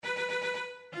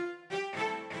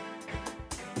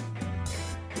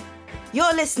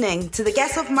You're listening to the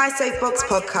Get Off My Soapbox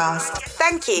podcast.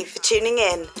 Thank you for tuning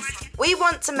in. We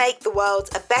want to make the world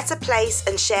a better place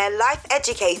and share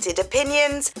life-educated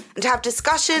opinions and have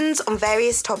discussions on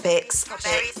various topics.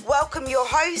 Welcome your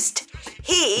host.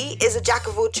 He is a jack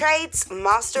of all trades,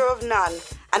 master of none,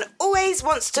 and always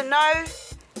wants to know,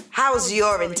 how's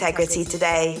your integrity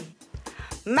today?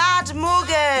 Mad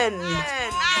Morgan!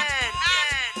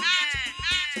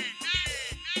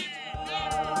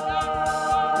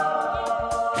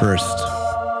 First,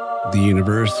 the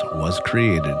universe was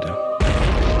created.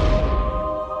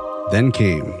 Then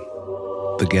came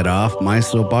the Get Off My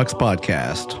Soapbox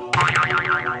podcast.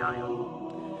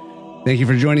 Thank you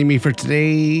for joining me for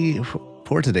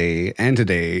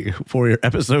your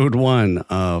episode 1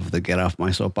 of the Get Off My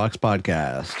Soapbox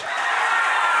podcast.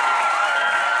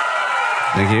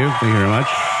 Thank you very much.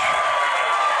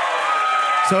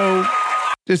 So,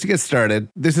 just to get started,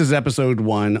 this is episode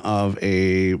 1 of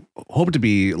a hope to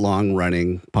be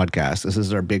long-running podcast. This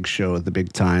is our big show, the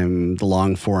big time, the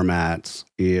long formats.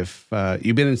 If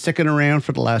you've been sticking around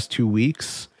for the last 2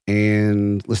 weeks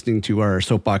and listening to our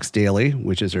Soapbox Daily,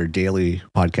 which is our daily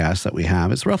podcast that we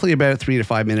have, it's roughly about 3 to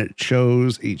 5 minute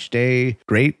shows each day.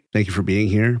 Great. Thank you for being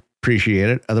here. Appreciate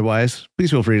it. Otherwise, please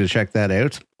feel free to check that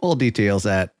out. All details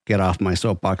at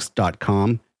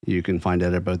getoffmysoapbox.com. You can find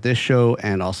out about this show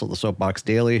and also the Soapbox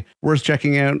Daily. Worth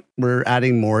checking out. We're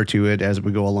adding more to it as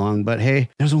we go along. But hey,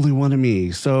 there's only one of me.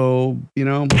 So,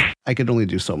 I could only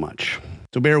do so much.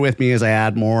 So bear with me as I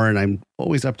add more. And I'm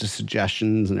always up to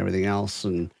suggestions and everything else.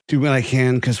 And do what I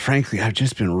can. Because frankly, I've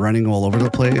just been running all over the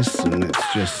place. And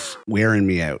it's just wearing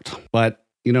me out. But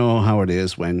you know how it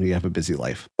is when you have a busy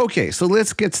life. Okay, so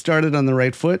let's get started on the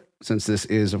right foot. Since this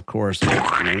is, of course,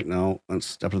 no, let's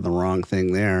step into the wrong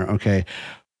thing there. Okay.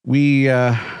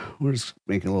 We're just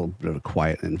making a little bit of a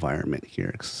quiet environment here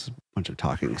because a bunch of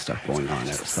talking stuff going on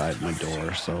outside my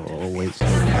door. So I'll wait for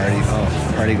the party.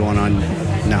 Oh, party going on.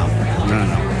 No.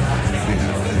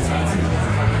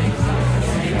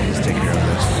 Let's take care of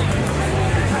this.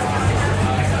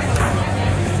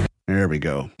 There we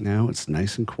go. Now it's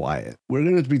nice and quiet. We're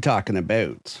going to be talking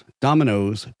about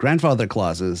Dominos, grandfather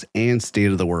clauses, and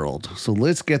state of the world. So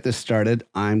let's get this started.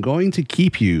 I'm going to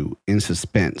keep you in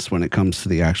suspense when it comes to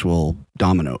the actual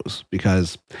Dominos,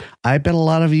 because I bet a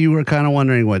lot of you are kind of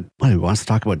wondering what he wants to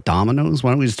talk about Dominos.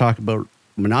 Why don't we just talk about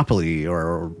Monopoly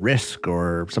or Risk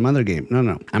or some other game?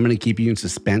 No. I'm going to keep you in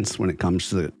suspense when it comes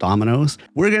to the Dominos.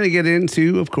 We're going to get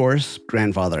into, of course,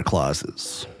 grandfather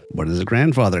clauses. What is a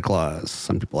grandfather clause?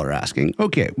 Some people are asking.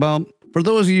 Okay, well, for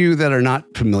those of you that are not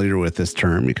familiar with this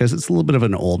term, because it's a little bit of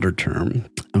an older term,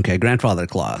 okay, grandfather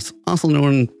clause, also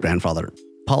known grandfather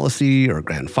policy or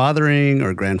grandfathering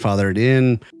or grandfathered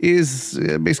in, is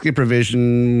basically a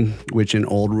provision which an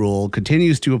old rule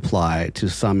continues to apply to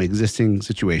some existing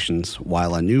situations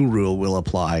while a new rule will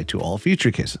apply to all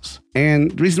future cases. And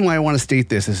the reason why I want to state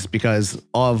this is because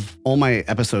of all my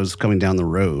episodes coming down the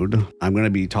road, I'm going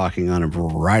to be talking on a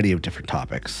variety of different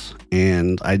topics.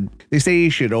 And they say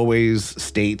you should always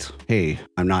state, hey,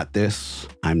 I'm not this,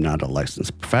 I'm not a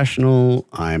licensed professional,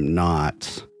 I'm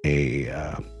not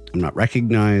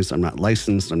recognized, I'm not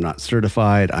licensed, I'm not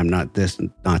certified, I'm not this,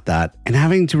 not that. And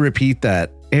having to repeat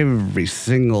that every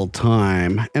single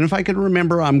time. And if I could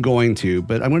remember, I'm going to,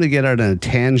 but I'm going to get on a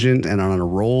tangent and on a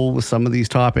roll with some of these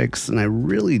topics. And I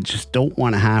really just don't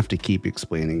want to have to keep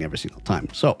explaining every single time.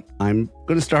 So I'm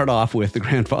going to start off with the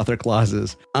grandfather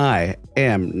clauses. I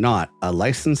am not a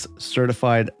licensed,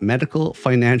 certified, medical,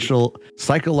 financial,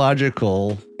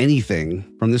 psychological, anything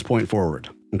from this point forward.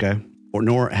 Okay. Or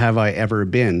nor have I ever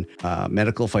been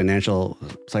medical, financial,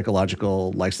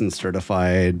 psychological, licensed,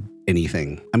 certified,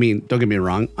 anything. I mean, don't get me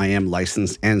wrong. I am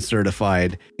licensed and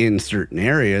certified in certain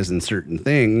areas and certain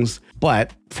things.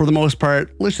 But for the most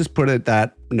part, let's just put it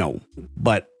that no.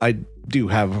 But I do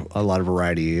have a lot of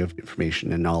variety of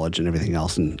information and knowledge and everything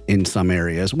else in some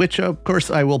areas, which of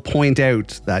course I will point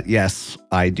out that yes,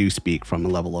 I do speak from a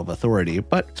level of authority.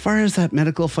 But as far as that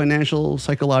medical, financial,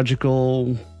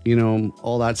 psychological,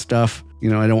 all that stuff, I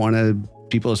don't want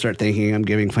people to start thinking I'm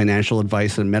giving financial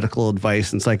advice and medical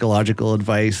advice and psychological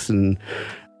advice and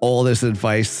all this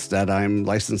advice that I'm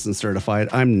licensed and certified.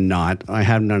 I'm not. I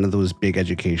have none of those big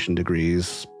education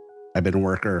degrees. I've been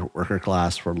worker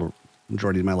class for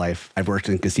majority of my life. I've worked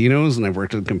in casinos and I've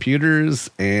worked in computers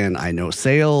and I know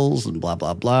sales and blah,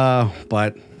 blah, blah,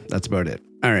 but that's about it.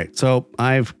 All right. So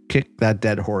I've kicked that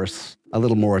dead horse a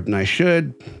little more than I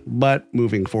should, but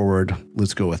moving forward,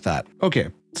 let's go with that. Okay.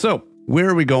 So where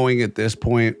are we going at this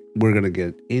point? We're going to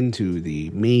get into the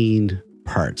main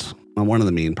parts, one of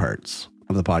the main parts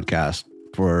of the podcast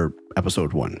for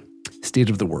episode 1, State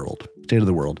of the World. state of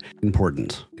the world.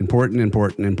 Important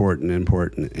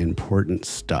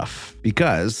stuff.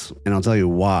 Because, and I'll tell you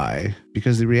why,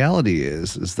 because the reality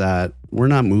is that we're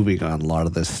not moving on a lot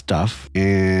of this stuff,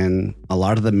 and a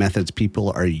lot of the methods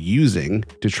people are using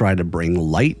to try to bring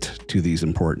light to these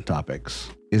important topics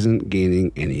isn't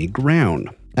gaining any ground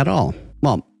at all.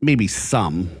 Well, maybe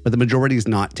some, but the majority is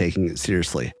not taking it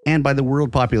seriously. And by the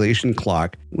world population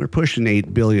clock, we're pushing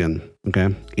 8 billion,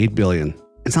 okay? 8 billion.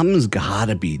 And something's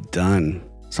gotta be done.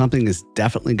 Something has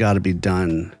definitely got to be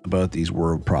done about these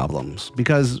world problems,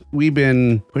 because we've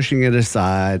been pushing it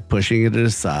aside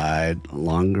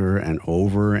longer and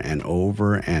over,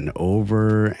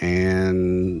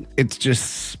 and it's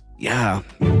just, yeah,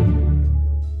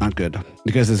 not good,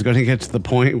 because it's going to get to the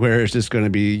point where it's just going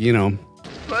to be, you know,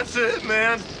 that's it,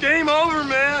 man. Game over,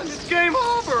 man. It's game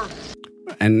over.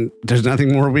 And there's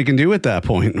nothing more we can do at that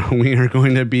point. We are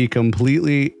going to be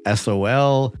completely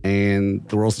SOL, and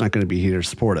the world's not going to be here to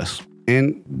support us.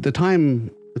 And the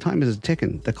time is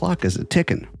ticking. The clock is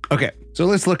ticking. Okay, so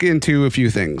let's look into a few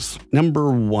things.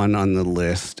 Number one on the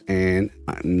list, and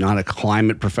I'm not a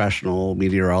climate professional,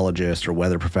 meteorologist, or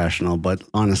weather professional, but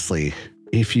honestly,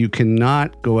 if you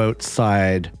cannot go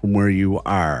outside from where you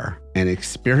are and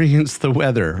experience the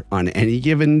weather on any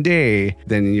given day,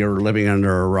 then you're living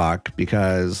under a rock,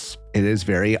 because it is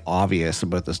very obvious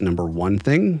about this number one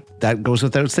thing. That goes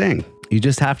without saying. You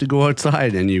just have to go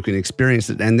outside and you can experience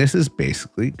it. And this is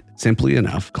basically, simply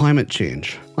enough, climate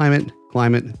change. Climate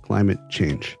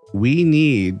change. We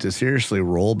need to seriously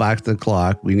roll back the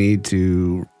clock. We need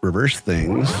to reverse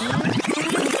things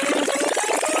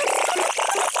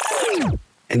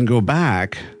and go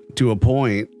back to a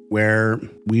point where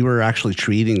we were actually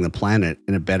treating the planet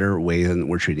in a better way than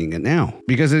we're treating it now.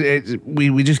 Because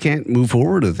we just can't move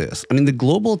forward with this. I mean, the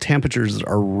global temperatures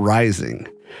are rising.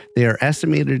 They are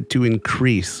estimated to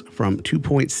increase from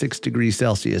 2.6 degrees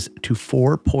Celsius to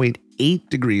 4.8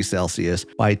 degrees Celsius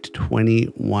by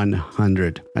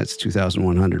 2100. That's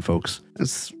 2100, folks.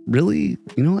 That's really,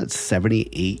 that's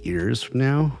 78 years from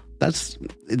now.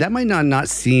 That might not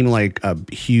seem like a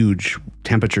huge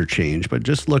temperature change, but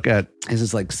just look at, this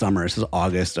is like summer. This is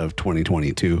August of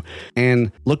 2022.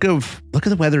 And look at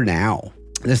the weather now.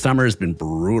 This summer has been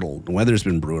brutal. The weather's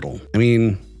been brutal. I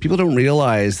mean, people don't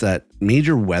realize that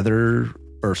major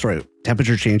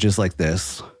temperature changes like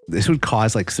this would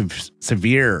cause like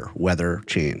severe weather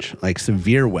change, like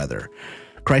severe weather.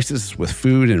 Crisis with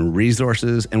food and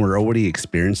resources, and we're already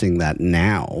experiencing that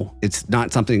now. It's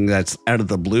not something that's out of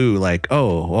the blue, like,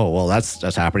 well,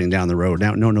 that's happening down the road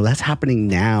now. No, that's happening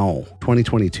now,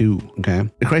 2022, okay?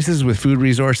 The crisis with food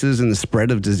resources and the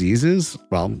spread of diseases,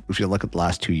 well, if you look at the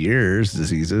last 2 years,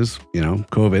 diseases,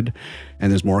 COVID,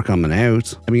 and there's more coming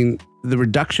out. I mean, the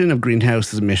reduction of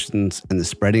greenhouse emissions and the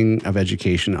spreading of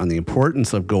education on the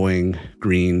importance of going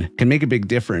green can make a big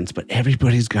difference, but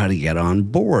everybody's got to get on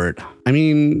board. I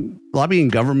mean, lobbying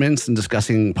governments and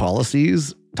discussing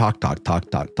policies, talk. It's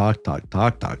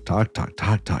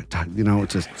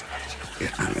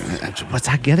just, what's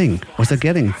that getting?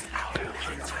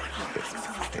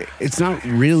 It's not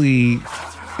really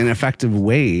an effective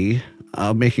way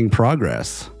of making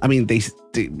progress. I mean,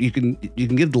 you can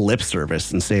give the lip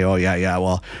service and say, oh yeah,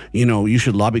 well, you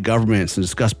should lobby governments and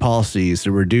discuss policies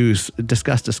to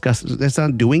discuss. That's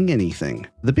not doing anything.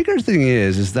 The bigger thing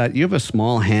is that you have a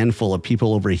small handful of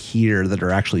people over here that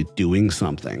are actually doing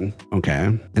something, okay?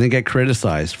 And they get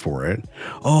criticized for it.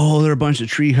 Oh, they're a bunch of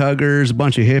tree huggers, a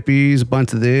bunch of hippies, a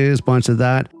bunch of this, a bunch of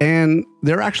that. And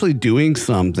they're actually doing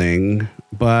something,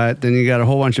 but then you got a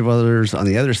whole bunch of others on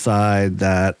the other side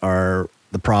that are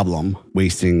the problem,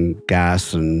 wasting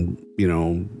gas and,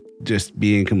 just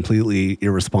being completely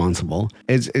irresponsible.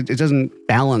 It doesn't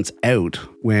balance out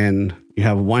when you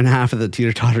have one half of the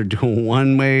teeter-totter doing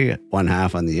one way, one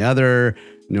half on the other.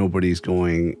 Nobody's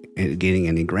gaining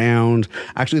any ground.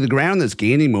 Actually, the ground that's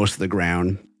gaining most of the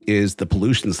ground is the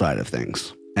pollution side of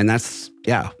things. And that's,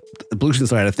 the pollution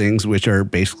side of things, which are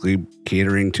basically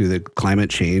catering to the climate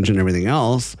change and everything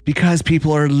else, because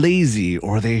people are lazy,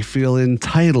 or they feel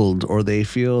entitled, or they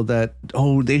feel that,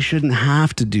 they shouldn't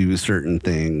have to do certain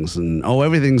things, and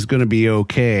everything's going to be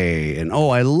okay, and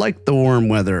I like the warm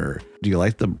weather. Do you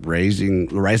like the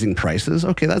rising prices?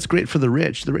 Okay, that's great for the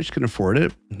rich. The rich can afford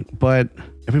it, but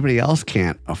everybody else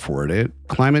can't afford it.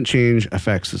 Climate change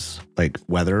affects us, like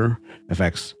weather,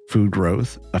 affects food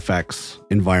growth, affects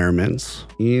environments.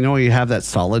 You have that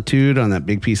solitude on that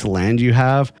big piece of land you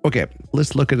have. Okay,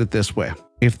 let's look at it this way.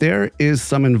 If there is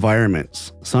some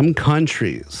environments, some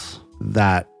countries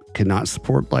that cannot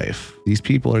support life, these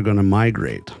people are going to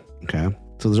migrate, okay?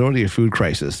 So there's already a food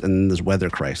crisis and there's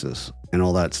weather crisis and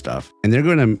all that stuff. And they're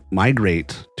going to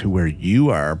migrate to where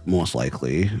you are most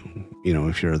likely, you know,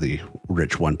 if you're the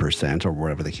rich 1% or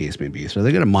whatever the case may be. So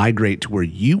they're going to migrate to where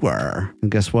you are. And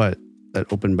guess what?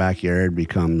 That open backyard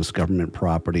becomes government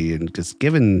property and gets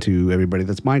given to everybody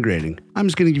that's migrating. I'm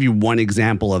just going to give you one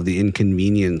example of the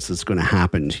inconvenience that's going to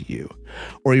happen to you.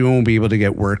 Or you won't be able to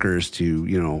get workers to,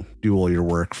 you know, do all your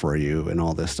work for you and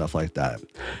all this stuff like that.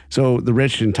 So the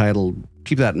rich entitled,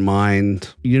 keep that in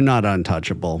mind. You're not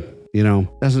untouchable. You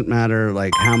know, doesn't matter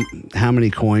like how many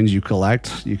coins you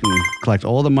collect. You can collect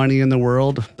all the money in the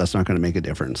world. That's not going to make a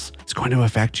difference. It's going to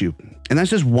affect you. And that's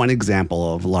just one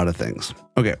example of a lot of things.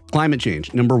 Okay, climate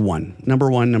change, number one.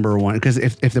 Because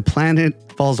if the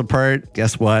planet falls apart,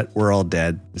 guess what? We're all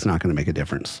dead. It's not going to make a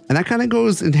difference. And that kind of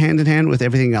goes in hand with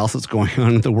everything else that's going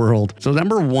on in the world. So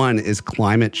number one is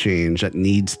climate change that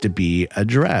needs to be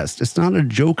addressed. It's not a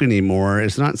joke anymore.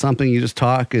 It's not something you just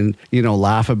talk and, you know,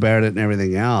 laugh about it and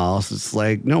everything else. It's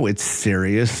like, no, it's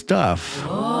serious stuff.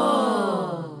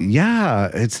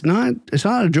 Yeah, it's not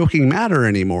a joking matter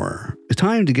anymore. It's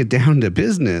time to get down to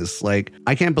business. Like,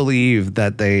 I can't believe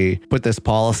that they put this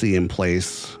policy in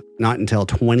place not until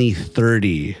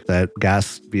 2030 that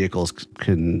gas vehicles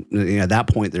can, you know, at that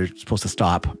point, they're supposed to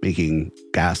stop making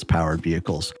gas-powered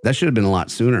vehicles. That should have been a lot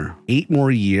sooner. 8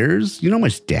 more years? You know how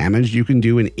much damage you can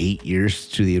do in 8 years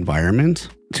to the environment?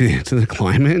 To the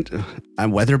climate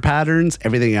and weather patterns,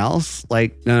 everything else?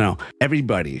 Like, no.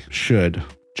 Everybody should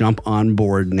jump on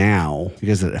board now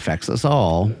because it affects us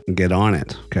all and get on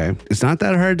it. Okay. It's not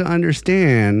that hard to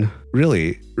understand.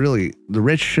 Really, the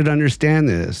rich should understand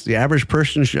this. The average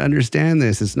person should understand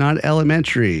this. It's not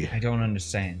elementary. I don't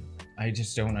understand. I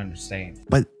just don't understand.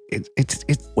 But it's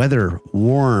weather,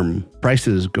 warm,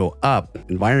 prices go up,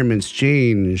 environments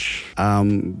change.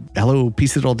 Hello,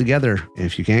 piece it all together.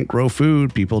 If you can't grow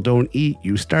food, people don't eat,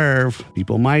 you starve,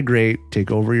 people migrate,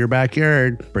 take over your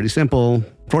backyard. Pretty simple.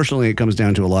 Fortunately, it comes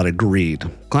down to a lot of greed.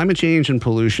 Climate change and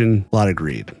pollution, a lot of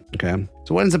greed. Okay.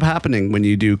 So what ends up happening when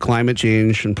you do climate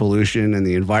change and pollution and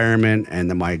the environment and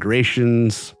the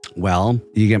migrations? Well,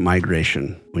 you get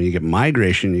migration. When you get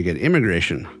migration, you get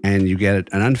immigration, and you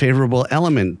get an unfavorable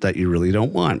element that you really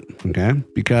don't want. Okay.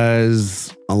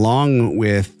 Because along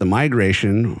with the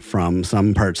migration from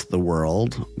some parts of the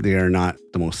world, they are not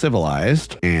the most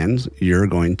civilized, and you're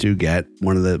going to get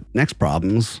one of the next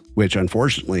problems, which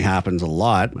unfortunately happens a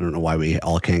lot. I don't know why we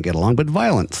all can't get along, but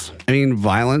violence. I mean,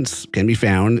 violence can be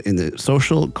found in the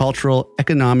social, cultural,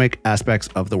 economic aspects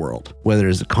of the world. Whether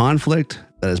it's a conflict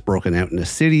that has broken out in a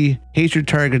city, hatred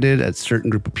targeted at a certain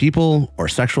group of people, or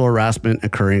sexual harassment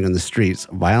occurring in the streets,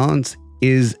 violence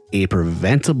is a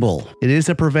preventable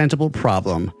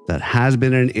problem that has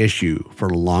been an issue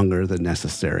for longer than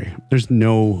necessary. There's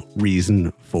no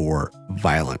reason for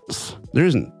violence. There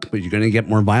isn't, but you're going to get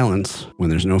more violence when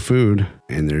there's no food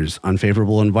and there's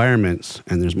unfavorable environments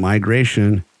and there's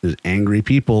migration. There's angry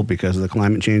people because of the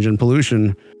climate change and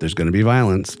pollution. There's going to be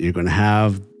violence. You're going to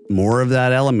have more of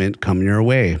that element come your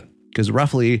way. Because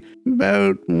roughly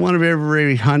about 1 of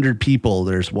every 100 people,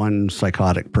 there's one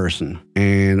psychotic person.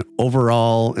 And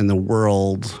overall in the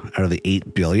world, out of the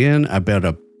 8 billion, about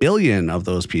 1 billion of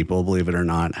those people, believe it or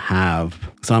not,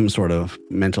 have some sort of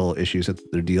mental issues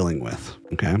that they're dealing with.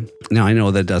 Okay. Now, I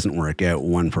know that doesn't work out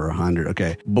 1 for 100.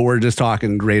 Okay. But we're just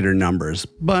talking greater numbers.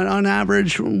 But on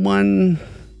average, one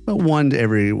to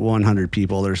every 100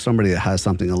 people, there's somebody that has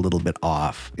something a little bit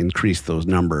off. Increase those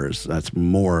numbers. That's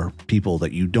more people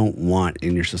that you don't want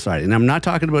in your society. And I'm not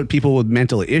talking about people with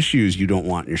mental issues you don't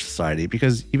want in your society,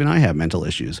 because even I have mental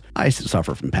issues. I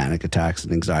suffer from panic attacks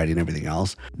and anxiety and everything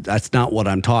else. That's not what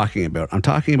I'm talking about. I'm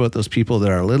talking about those people that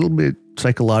are a little bit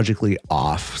psychologically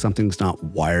off. Something's not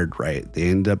wired right. They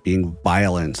end up being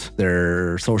violent.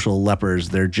 They're social lepers.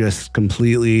 They're just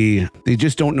they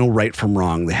just don't know right from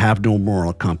wrong. They have no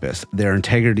moral compass. Their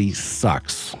integrity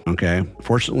sucks. Okay.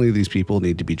 Fortunately, these people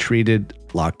need to be treated,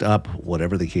 locked up,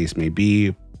 whatever the case may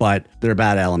be, but they're a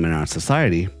bad element in our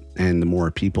society. And the more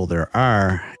people there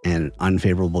are and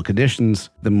unfavorable conditions,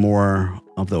 the more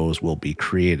of those will be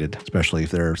created, especially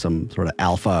if there are some sort of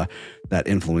alpha that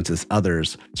influences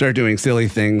others. Start doing silly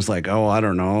things like,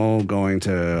 going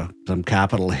to some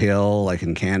Capitol Hill, like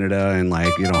in Canada, and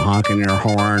honking your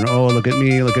horn. Oh, look at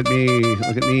me. I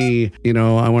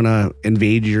want to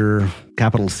invade your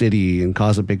capital city and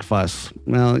cause a big fuss.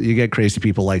 Well, you get crazy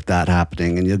people like that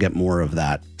happening, and you'll get more of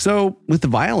that. So with the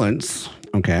violence,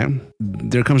 okay,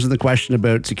 there comes in the question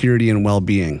about security and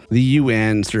well-being. The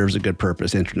UN serves a good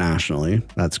purpose internationally.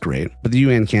 That's great. But the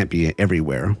UN can't be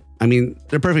everywhere. I mean,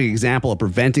 they're a perfect example of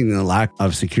preventing the lack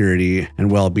of security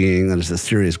and well-being that is a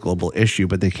serious global issue,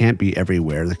 but they can't be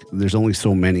everywhere. There's only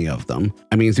so many of them.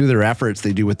 I mean, through their efforts,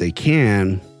 they do what they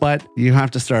can, but you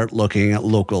have to start looking at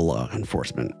local law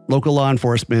enforcement. Local law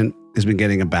enforcement has been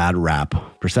getting a bad rap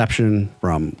perception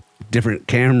from different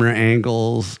camera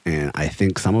angles, and I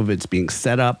think some of it's being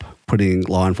set up, putting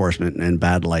law enforcement in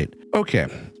bad light. Okay,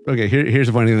 here's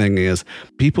the funny thing is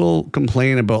people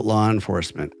complain about law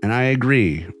enforcement, and I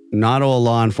agree. Not all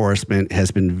law enforcement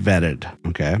has been vetted,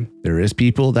 okay? There is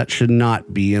people that should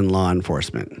not be in law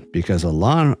enforcement because a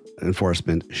law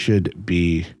enforcement should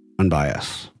be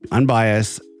unbiased.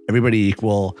 Unbiased, everybody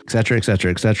equal, et cetera,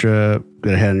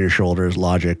 good head on your shoulders,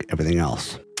 logic, everything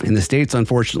else. In the States,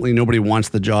 unfortunately, nobody wants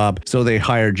the job, so they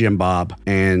hire Jim Bob,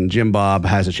 and Jim Bob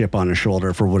has a chip on his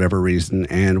shoulder for whatever reason,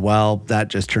 and well, that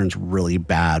just turns really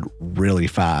bad really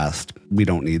fast. We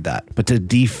don't need that. But to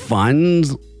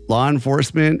defund law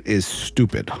enforcement is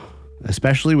stupid,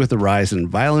 especially with the rise in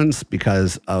violence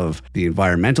because of the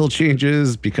environmental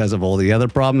changes, because of all the other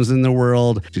problems in the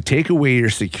world. To take away your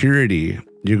security,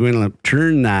 you're going to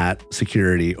turn that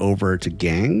security over to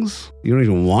gangs. You don't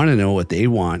even want to know what they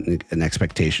want, an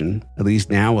expectation. At least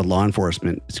now with law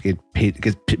enforcement, it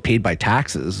gets paid by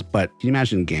taxes. But can you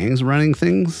imagine gangs running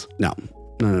things? No.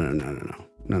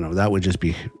 That would just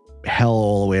be hell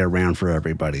all the way around for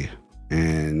everybody.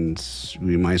 And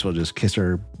we might as well just kiss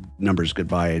our numbers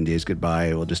goodbye and days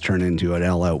goodbye. We'll just turn into an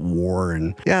all-out war.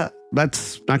 And yeah,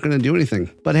 that's not going to do anything.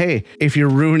 But hey, if you're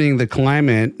ruining the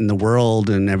climate and the world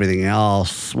and everything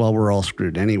else, well, we're all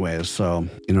screwed anyway. So,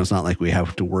 it's not like we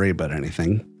have to worry about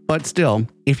anything. But still,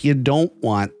 if you don't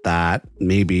want that,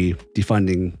 maybe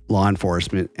defunding law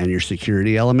enforcement and your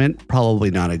security element, probably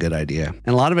not a good idea.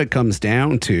 And a lot of it comes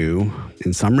down to,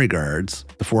 in some regards,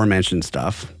 the aforementioned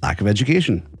stuff, lack of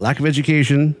education. Lack of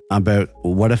education about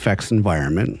what affects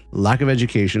environment, lack of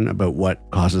education about what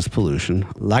causes pollution,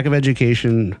 lack of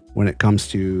education when it comes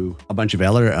to a bunch of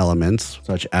other elements,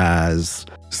 such as,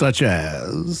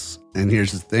 and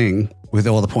here's the thing, with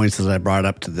all the points that I brought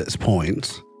up to this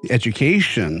point,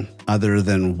 education, other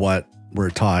than what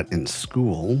we're taught in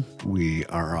school, we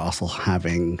are also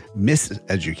having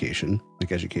miseducation,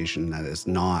 like education that is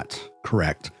not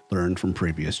correct, learned from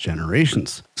previous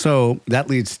generations. So that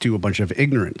leads to a bunch of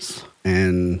ignorance,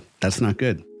 and that's not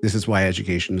good. This is why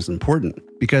education is important,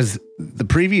 because the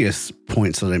previous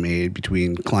points that I made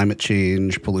between climate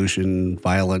change, pollution,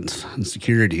 violence, and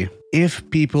security, if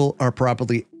people are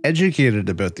properly educated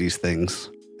about these things,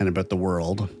 and about the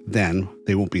world, then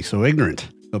they won't be so ignorant.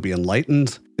 They'll be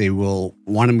enlightened. They will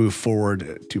want to move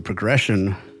forward to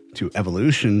progression, to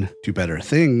evolution, to better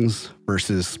things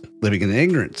versus living in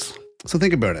ignorance. So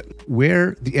think about it.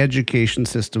 Where the education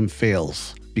system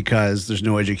fails because there's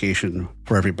no education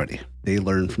for everybody. They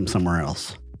learn from somewhere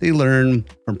else. They learn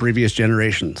from previous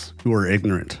generations who are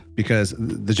ignorant because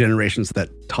the generations that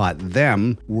taught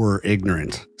them were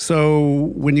ignorant.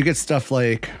 So when you get stuff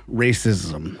like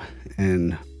racism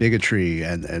and bigotry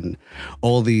and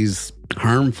all these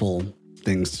harmful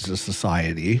things to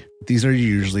society, these are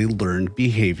usually learned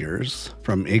behaviors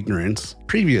from ignorance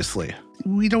previously.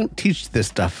 We don't teach this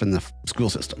stuff in the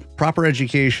school system. Proper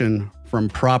education from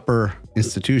proper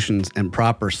institutions and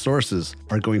proper sources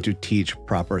are going to teach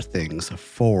proper things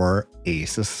for a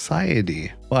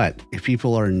society. But if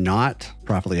people are not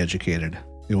properly educated,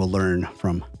 they will learn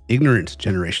from ignorant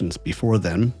generations before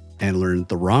them and learn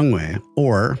the wrong way,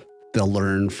 or they'll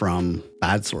learn from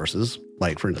bad sources,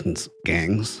 like, for instance,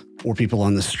 gangs or people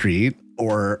on the street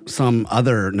or some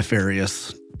other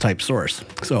nefarious type source.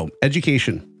 So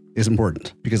education is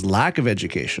important because lack of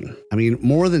education,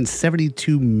 more than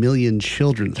 72 million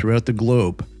children throughout the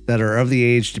globe that are of the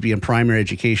age to be in primary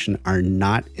education are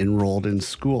not enrolled in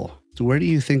school. So where do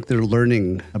you think they're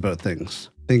learning about things?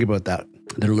 Think about that.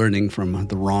 They're learning from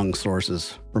the wrong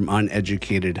sources, from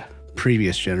uneducated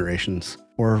previous generations,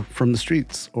 or from the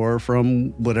streets, or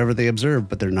from whatever they observe,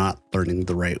 but they're not learning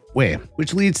the right way.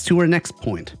 Which leads to our next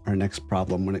point, our next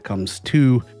problem when it comes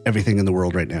to everything in the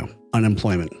world right now.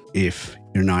 Unemployment. If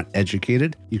you're not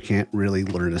educated, you can't really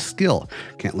learn a skill.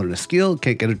 Can't learn a skill,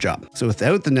 can't get a job. So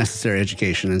without the necessary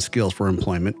education and skills for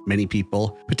employment, many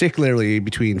people, particularly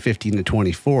between 15 to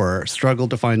 24, struggle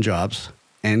to find jobs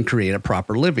and create a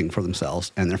proper living for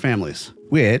themselves and their families,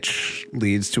 which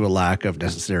leads to a lack of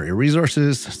necessary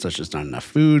resources, such as not enough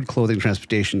food, clothing,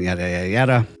 transportation, yada, yada,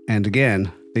 yada. And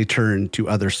again, they turn to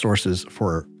other sources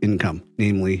for income,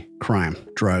 namely crime,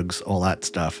 drugs, all that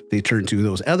stuff. They turn to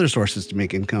those other sources to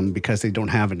make income because they don't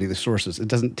have any of the sources. It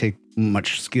doesn't take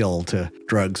much skill to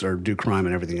drugs or do crime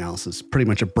and everything else. It's pretty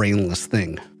much a brainless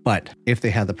thing. But if they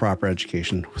had the proper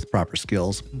education with proper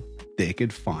skills, they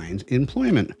could find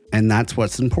employment. And that's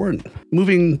what's important.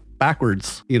 Moving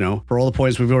backwards, for all the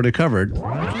points we've already covered.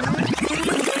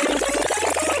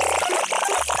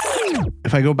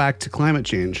 If I go back to climate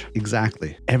change,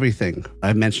 exactly everything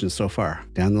I've mentioned so far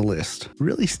down the list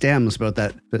really stems about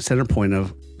that center point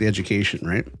of the education,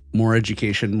 right? More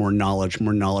education, more knowledge.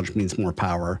 More knowledge means more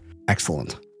power.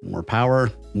 Excellent. More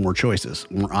power, more choices,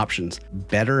 more options,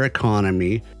 better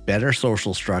economy, better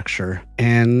social structure,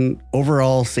 and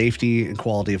overall safety and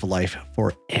quality of life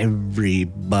for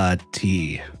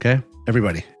everybody. Okay?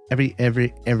 Everybody.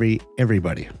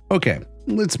 Everybody. Okay,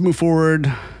 let's move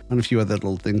forward on a few other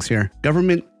little things here.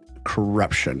 Government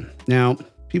corruption. Now,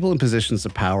 people in positions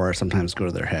of power sometimes go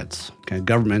to their heads. Okay,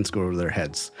 governments go to their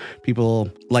heads. People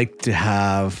like to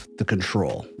have the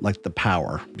control, like the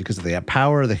power. Because if they have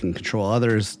power, they can control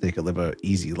others. They can live an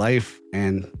easy life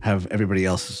and have everybody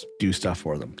else do stuff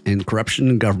for them. And corruption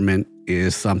in government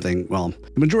is something, the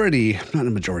majority, not a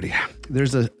majority,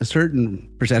 there's a certain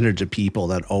percentage of people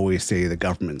that always say the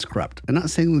government's corrupt. I'm not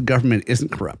saying the government isn't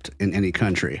corrupt in any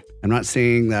country. I'm not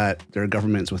saying that there are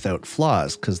governments without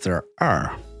flaws, because there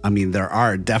are. There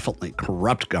are definitely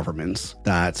corrupt governments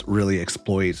that really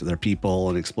exploit their people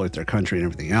and exploit their country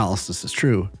and everything else. This is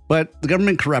true. But the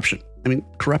government corruption,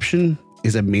 corruption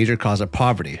is a major cause of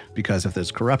poverty, because if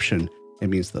there's corruption, it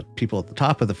means that people at the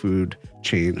top of the food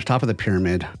chain, top of the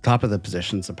pyramid, top of the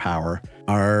positions of power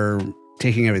are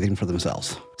taking everything for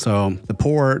themselves. So the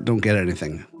poor don't get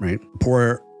anything, right? The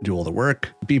poor do all the work.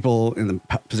 People in the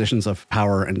positions of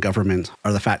power and government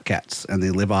are the fat cats, and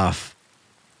they live off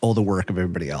all the work of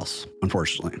everybody else,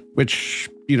 unfortunately, which,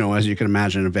 as you can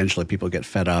imagine, eventually people get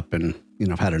fed up and,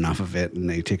 have had enough of it and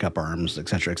they take up arms, et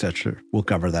cetera, et cetera. We'll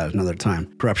cover that another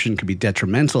time. Corruption can be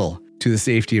detrimental to the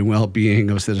safety and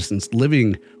well-being of citizens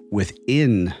living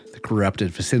within the corrupted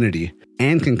vicinity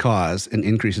and can cause an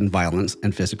increase in violence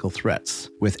and physical threats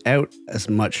without as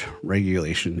much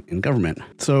regulation in government.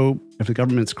 So if the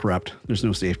government's corrupt, there's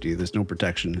no safety, there's no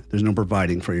protection, there's no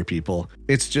providing for your people.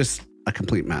 It's just a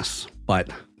complete mess. But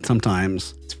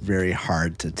sometimes it's very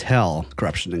hard to tell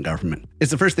corruption in government.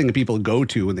 It's the first thing that people go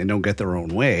to when they don't get their own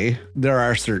way. There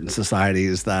are certain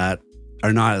societies that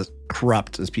are not as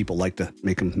corrupt as people like to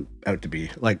make them out to be.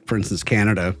 Like, for instance,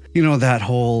 Canada. That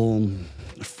whole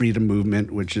freedom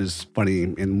movement, which is funny,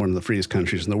 in one of the freest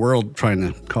countries in the world, trying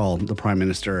to call the prime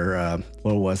minister, a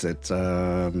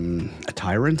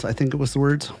tyrant, I think it was the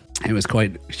words. It was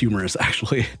quite humorous,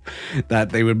 actually, that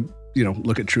they would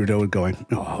look at Trudeau going,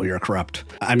 oh, you're corrupt.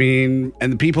 And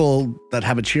the people that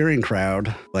have a cheering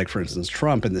crowd, like, for instance,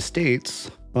 Trump in the States,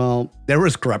 well, there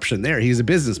was corruption there. He's a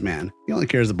businessman. He only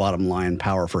cares the bottom line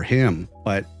power for him,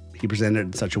 but he presented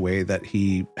in such a way that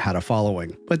he had a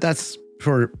following. But that's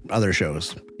for other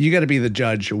shows. You got to be the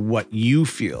judge of what you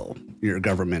feel your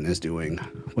government is doing,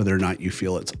 whether or not you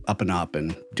feel it's up and up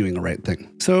and doing the right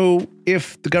thing. So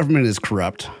if the government is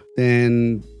corrupt,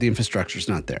 then the infrastructure is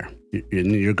not there.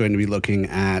 You're going to be looking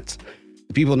at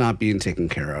the people not being taken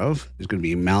care of. There's going to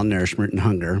be malnourishment and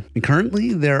hunger. And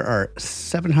currently, there are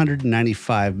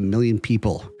 795 million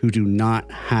people who do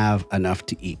not have enough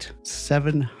to eat.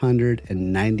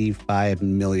 795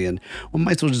 million. Well,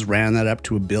 might as well just round that up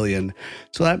to 1 billion.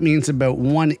 So that means about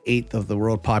 1/8 of the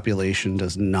world population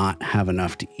does not have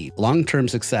enough to eat. Long-term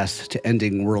success to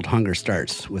ending world hunger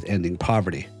starts with ending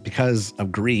poverty. Because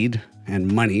of greed and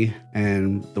money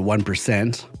and the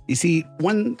 1%. You see,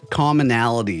 one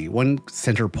commonality, one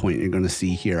center point you're going to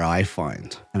see here, I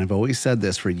find, and I've always said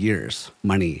this for years,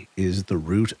 money is the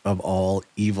root of all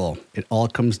evil. It all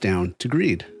comes down to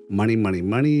greed. Money, money,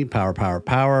 money, power, power,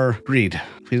 power, greed.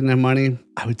 If we didn't have money,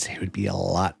 I would say it would be a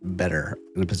lot better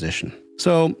in a position.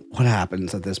 So what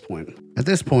happens at this point? At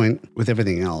this point, with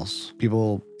everything else,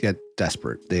 people get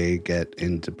desperate. They get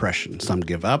in depression. Some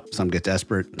give up, some get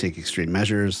desperate, take extreme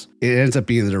measures. It ends up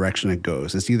being the direction it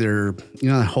goes. It's either,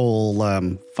 that whole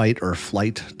fight or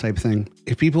flight type thing.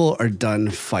 If people are done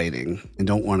fighting and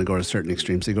don't want to go to certain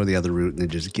extremes, they go the other route and they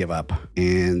just give up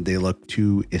and they look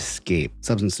to escape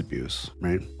substance abuse,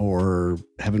 right? Or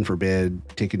heaven forbid,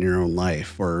 taking your own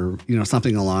life or,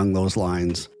 something along those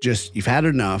lines. Just, you've had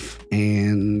enough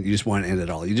and you just want to end it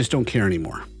all. You just don't care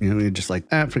anymore. You're just like,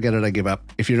 forget it, I give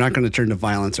up. If you're not going to turn to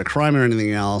violence or crime or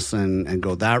anything else and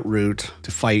go that route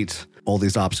to fight all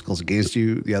these obstacles against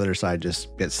you, the other side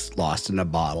just gets lost in a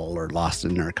bottle or lost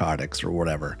in narcotics or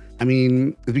whatever.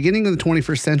 The beginning of the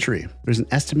 21st century, there's an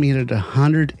estimated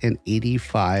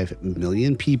 185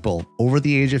 million people over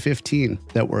the age of 15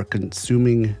 that were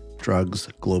consuming drugs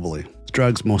globally.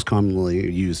 Drugs most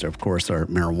commonly used, of course, are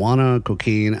marijuana,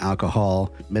 cocaine,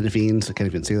 alcohol, methamphetamines. I can't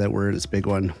even say that word. It's a big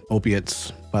one.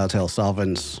 Opiates, volatile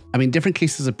solvents. I mean, different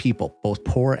cases of people, both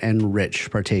poor and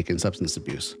rich, partake in substance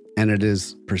abuse. And it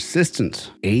is a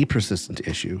persistent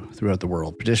issue throughout the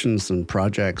world. Petitions and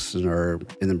projects are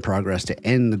in progress to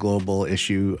end the global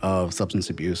issue of substance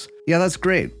abuse. Yeah, that's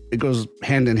great. It goes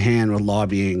hand in hand with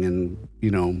lobbying and,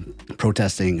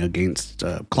 protesting against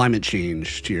climate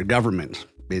change to your government.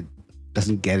 It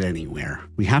doesn't get anywhere.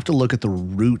 We have to look at the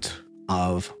root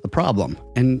of the problem.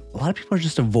 And a lot of people are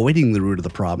just avoiding the root of the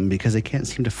problem because they can't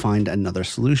seem to find another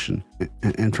solution.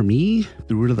 And for me,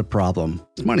 the root of the problem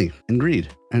is money and greed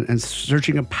and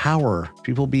searching of power,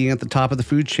 people being at the top of the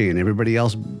food chain, everybody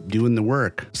else doing the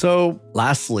work. So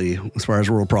lastly, as far as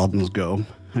world problems go,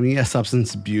 yes,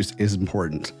 substance abuse is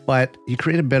important, but you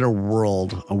create a better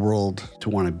world, a world to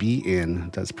want to be in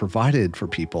that's provided for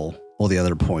people. All the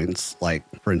other points, like,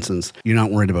 for instance, you're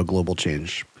not worried about global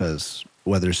change because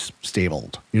weather's stable.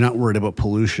 You're not worried about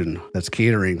pollution that's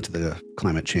catering to the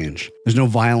climate change. There's no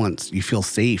violence. You feel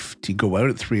safe to go out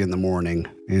at 3 a.m.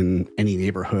 in any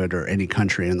neighborhood or any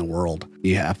country in the world.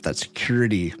 You have that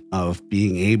security of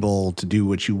being able to do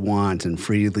what you want and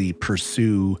freely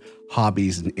pursue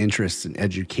hobbies and interests and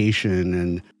education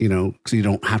and, so you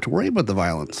don't have to worry about the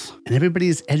violence. And everybody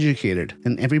is educated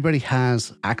and everybody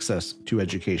has access to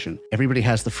education. Everybody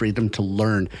has the freedom to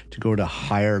learn, to go to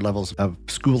higher levels of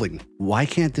schooling. Why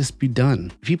can't this be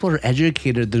done? If people are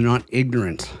educated, they're not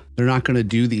ignorant. They're not going to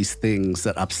do these things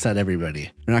that upset everybody.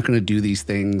 They're not going to do these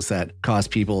things that cause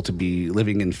people to be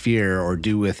living in fear or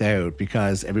do without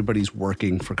because everybody's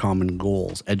working for common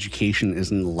goals. Education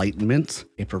is enlightenment.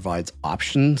 It provides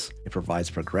options. It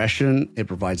provides progression. It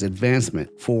provides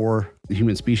advancement for the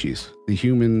human species. The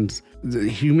humans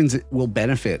will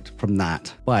benefit from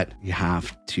that, but you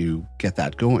have to get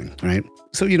that going, right?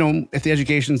 So, if the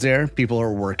education's there, people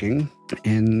are working.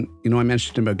 And, I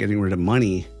mentioned about getting rid of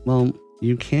money. Well,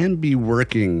 you can be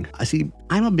working.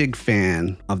 I'm a big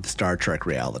fan of the Star Trek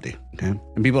reality. Okay.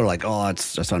 And people are like, oh,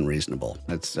 that's unreasonable.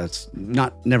 That's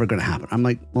never going to happen. I'm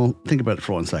like, well, think about it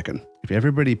for 1 second. If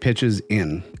everybody pitches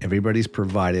in, everybody's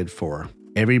provided for,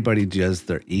 everybody does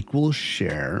their equal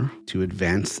share to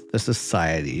advance the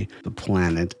society, the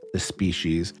planet, the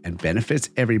species, and benefits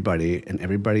everybody, and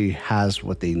everybody has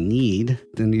what they need,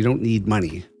 then you don't need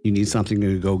money. You need something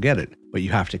to go get it, but you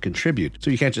have to contribute.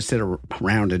 So you can't just sit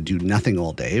around and do nothing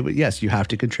all day, but yes, you have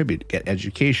to contribute, get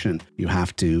education. You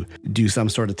have to do some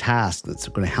sort of task that's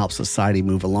going to help society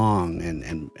move along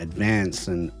and advance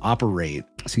and operate.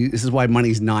 See, this is why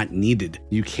money's not needed.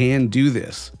 You can do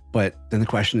this. But then the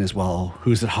question is, well,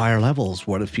 who's at higher levels?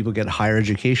 What if people get higher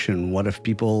education? What if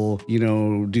people,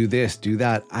 do this, do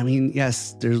that?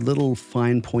 Yes, there's little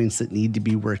fine points that need to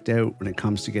be worked out when it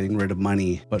comes to getting rid of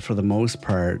money. But for the most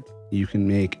part, you can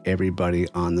make everybody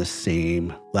on the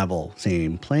same level,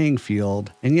 same playing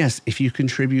field. And yes, if you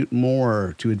contribute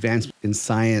more to advance in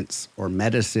science or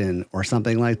medicine or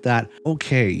something like that,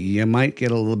 okay, you might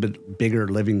get a little bit bigger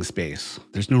living space.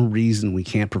 There's no reason we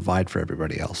can't provide for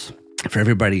everybody else. For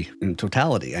everybody in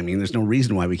totality. There's no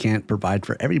reason why we can't provide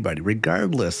for everybody,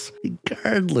 regardless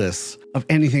of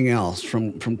anything else,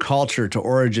 from culture to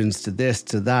origins to this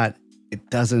to that. It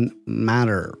doesn't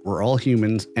matter. We're all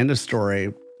humans. End of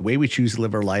story. The way we choose to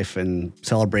live our life and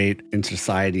celebrate in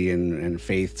society and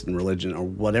faith and religion or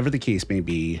whatever the case may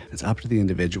be, it's up to the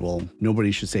individual.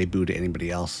 Nobody should say boo to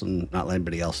anybody else and not let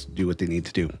anybody else do what they need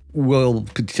to do. We'll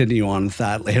continue on with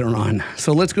that later on.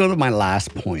 So let's go to my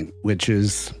last point, which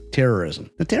is terrorism.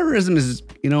 The terrorism is,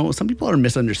 some people are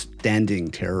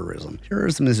misunderstanding terrorism.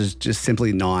 Terrorism is just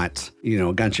simply not,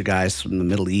 a bunch of guys from the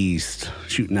Middle East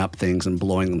shooting up things and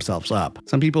blowing themselves up.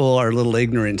 Some people are a little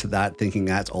ignorant to that, thinking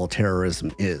that's all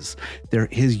terrorism is. There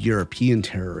is European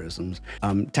terrorism.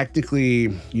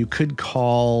 Technically, you could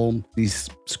call these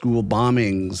school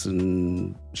bombings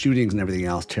and shootings and everything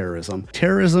else terrorism.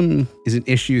 Terrorism is an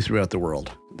issue throughout the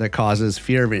world that causes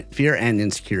fear and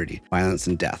insecurity, violence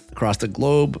and death. Across the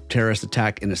globe, terrorists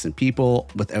attack innocent people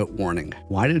without warning.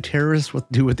 Why do terrorists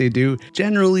do what they do?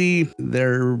 Generally,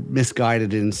 they're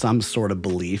misguided in some sort of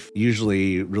belief,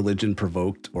 usually religion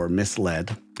provoked or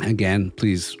misled. Again,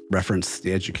 please reference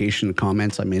the education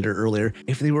comments I made earlier.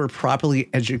 If they were properly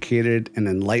educated and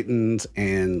enlightened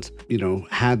and,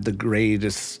 had the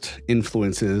greatest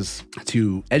influences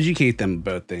to educate them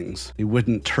about things, they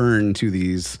wouldn't turn to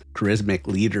these charismatic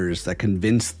leaders that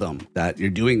convince them that you're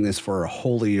doing this for a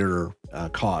holier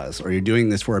cause, or you're doing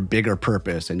this for a bigger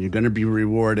purpose, and you're going to be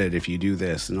rewarded if you do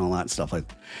this and all that stuff.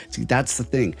 See, that's the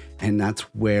thing. And that's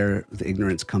where the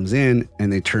ignorance comes in,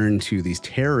 and they turn to these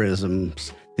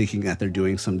terrorisms thinking that they're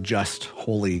doing some just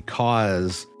holy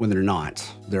cause when they're not.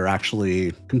 They're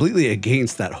actually completely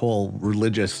against that whole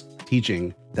religious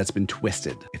teaching that's been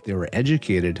twisted. If they were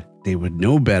educated, they would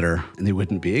know better and they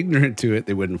wouldn't be ignorant to it.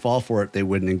 They wouldn't fall for it. They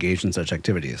wouldn't engage in such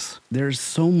activities. There's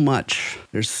so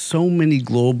many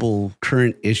global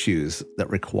current issues that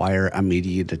require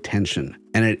immediate attention.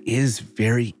 And it is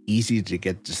very easy to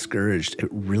get discouraged. It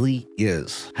really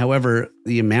is. However,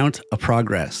 the amount of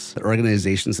progress that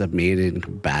organizations have made in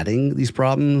combating these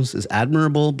problems is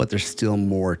admirable, but there's still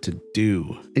more to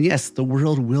do. And yes, the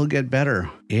world will get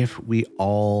better if we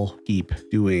all keep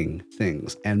doing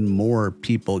things and more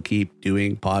people keep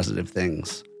doing positive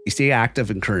things. You stay active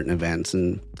in current events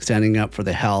and standing up for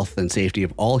the health and safety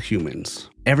of all humans.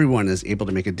 Everyone is able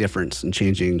to make a difference in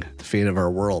changing the fate of our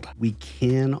world. We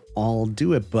can all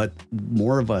do it, but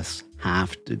more of us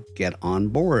have to get on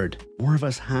board. More of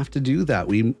us have to do that.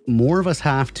 More of us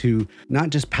have to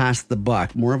not just pass the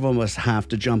buck. More of us have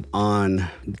to jump on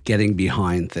getting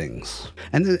behind things.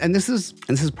 And this is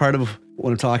part of what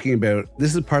I'm talking about.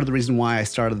 This is part of the reason why I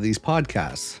started these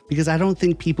podcasts, because I don't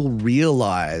think people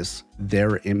realize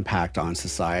their impact on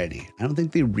society. I don't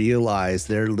think they realize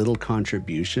their little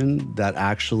contribution that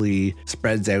actually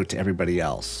spreads out to everybody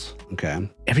else. Okay.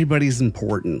 Everybody's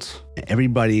important.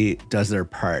 Everybody does their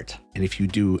part. And if you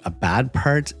do a bad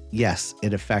part, yes,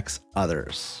 it affects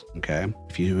others. Okay.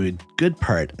 If you do a good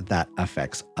part, that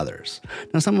affects others.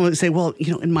 Now, someone would say, well,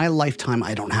 in my lifetime,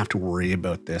 I don't have to worry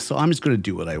about this. So I'm just going to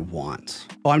do what I want.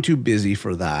 Oh, I'm too busy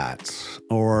for that.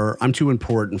 Or I'm too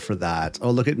important for that.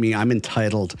 Oh, look at me. I'm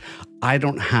entitled. I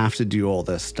don't have to do all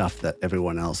the stuff that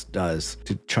everyone else does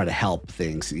to try to help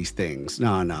these things.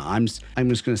 No, I'm just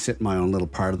going to sit in my own little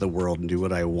part of the world and do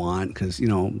what I want because,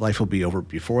 life will be over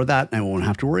before that and I won't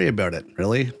have to worry about it.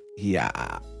 Really?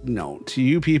 Yeah. No. To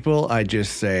you people, I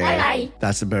just say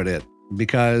that's about it.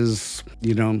 Because,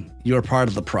 you're part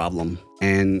of the problem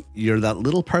and you're that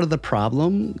little part of the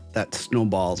problem that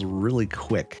snowballs really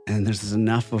quick. And there's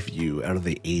enough of you out of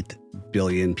the 8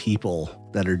 billion people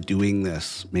that are doing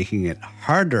this, making it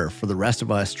harder for the rest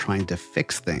of us trying to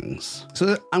fix things.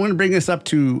 So I'm going to bring this up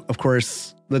to, of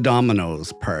course, the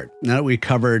Dominos part. Now that we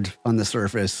covered on the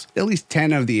surface at least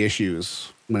 10 of the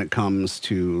issues when it comes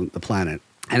to the planet.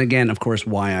 And again, of course,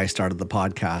 why I started the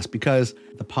podcast, because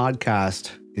the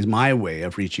podcast is my way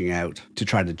of reaching out to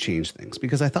try to change things.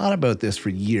 Because I thought about this for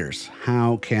years.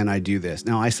 How can I do this?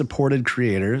 Now, I supported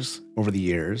creators over the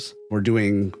years who are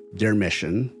doing their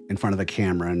mission in front of the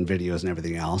camera and videos and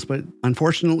everything else. But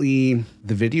unfortunately,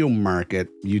 the video market,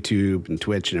 YouTube and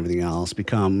Twitch and everything else,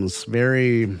 becomes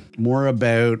very more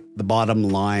about the bottom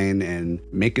line and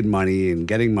making money and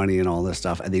getting money and all this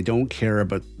stuff. And they don't care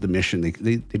about the mission.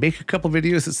 They make a couple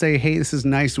videos that say, hey, this is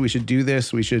nice. We should do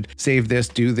this. We should save this,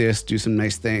 do some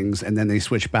nice things. And then they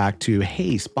switch back to,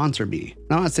 hey, sponsor me.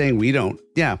 I'm not saying we don't.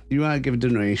 Yeah, you want to give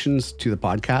donations to the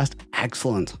podcast?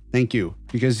 Excellent. Thank you.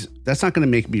 Because that's not going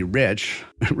to make me rich.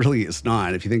 It really is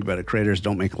not. If you think about it, creators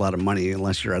don't make a lot of money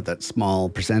unless you're at that small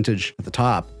percentage at the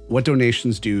top. What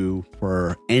donations do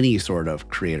for any sort of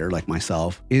creator like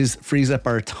myself is frees up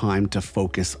our time to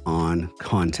focus on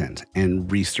content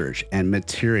and research and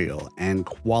material and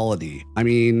quality. I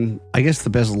mean, I guess the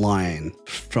best line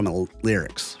from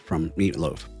lyrics from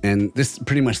Meatloaf. And this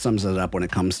pretty much sums it up when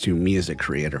it comes to me as a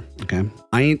creator, okay?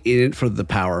 I ain't in it for the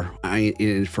power. I ain't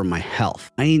in it for my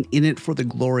health. I ain't in it for the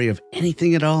glory of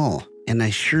anything at all. And I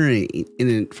sure ain't in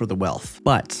it for the wealth.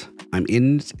 But I'm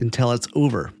in it until it's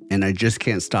over. And I just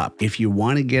can't stop. If you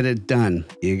want to get it done,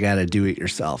 you got to do it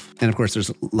yourself. And of course, there's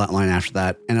a line after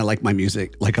that. And I like my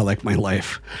music like I like my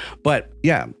life. But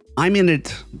yeah, I'm in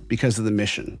it because of the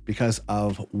mission, because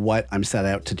of what I'm set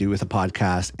out to do with a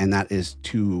podcast. And that is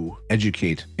to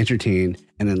educate, entertain,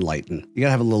 and enlighten. You got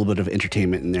to have a little bit of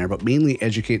entertainment in there, but mainly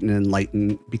educate and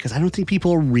enlighten, because I don't think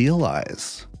people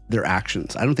realize their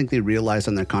actions. I don't think they realize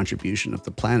on their contribution of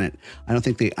the planet. I don't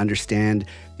think they understand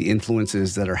the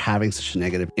influences that are having such a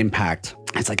negative impact.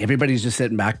 It's like everybody's just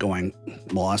sitting back going,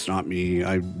 well, that's not me.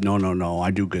 No,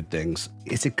 I do good things.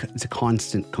 It's a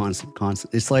constant.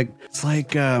 It's like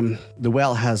the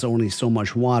well has only so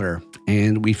much water,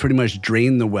 and we pretty much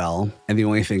drain the well, and the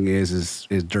only thing is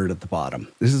dirt at the bottom.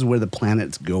 This is where the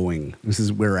planet's going. This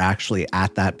is where we're actually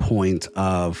at that point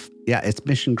of, yeah, it's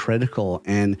mission critical,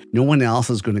 and no one else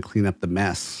is going to clean up the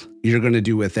mess. You're going to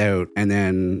do without. And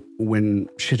then when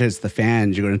shit hits the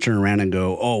fan, you're going to turn around and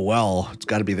go, oh, well, it's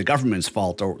got to be the government's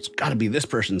fault, or it's got to be this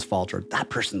person's fault, or that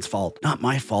person's fault. Not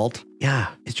my fault. Yeah,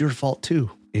 it's your fault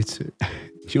too. It's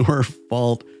your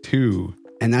fault too.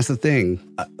 And that's the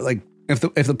thing. If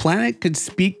the planet could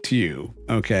speak to you,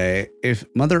 okay, if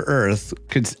Mother Earth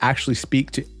could actually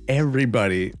speak to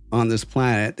everybody on this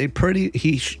planet,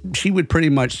 she would pretty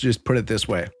much just put it this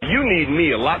way. You need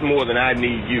me a lot more than I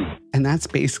need you. And that's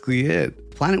basically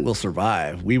it. Planet will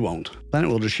survive. We won't. Planet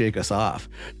will just shake us off.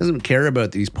 Doesn't care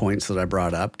about these points that I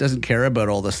brought up. Doesn't care about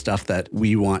all the stuff that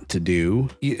we want to do.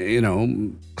 You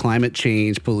know, climate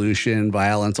change, pollution,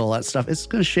 violence, all that stuff. It's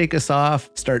going to shake us off.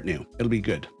 Start new. It'll be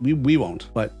good. We won't,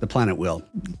 but the planet will.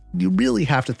 You really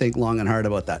have to think long and hard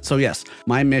about that. So yes,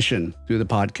 my mission through the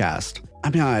podcast,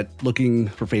 I'm not looking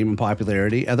for fame and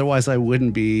popularity. Otherwise, I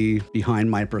wouldn't be behind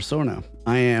my persona.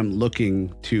 I am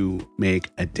looking to make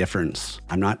a difference.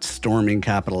 I'm not storming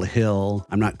Capitol Hill.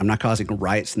 I'm not causing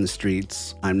riots in the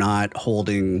streets. I'm not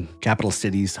holding capital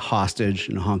cities hostage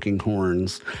and honking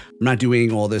horns. I'm not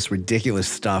doing all this ridiculous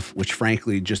stuff, which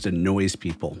frankly just annoys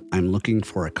people. I'm looking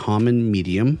for a common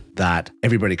medium that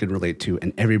everybody can relate to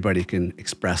and everybody can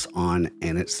express on,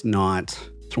 and it's not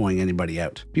throwing anybody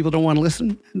out. People don't want to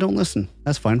listen, don't listen.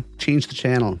 That's fine. Change the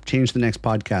channel, change the next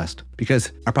podcast,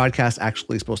 because our podcast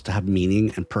actually is supposed to have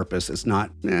meaning and purpose. It's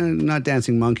not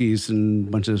dancing monkeys and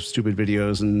a bunch of stupid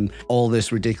videos and all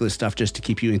this ridiculous stuff just to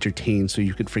keep you entertained so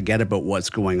you could forget about what's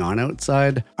going on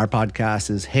outside. Our podcast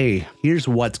is, hey, here's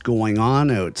what's going on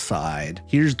outside.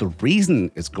 Here's the reason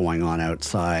it's going on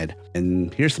outside.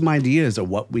 And here's some ideas of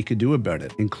what we could do about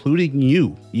it, including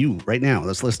you right now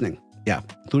that's listening. Yeah,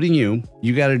 including you.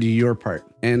 You got to do your part.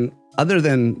 And other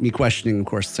than me questioning, of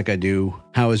course, it's like I do,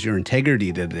 how is your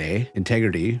integrity today?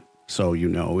 Integrity, so you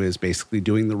know, is basically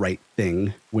doing the right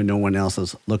thing when no one else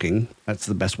is looking. That's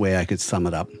the best way I could sum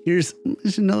it up. Here's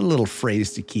another little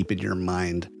phrase to keep in your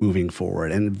mind moving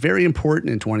forward. And very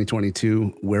important in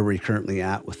 2022, where we're currently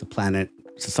at with the planet,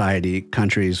 society,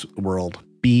 countries, world.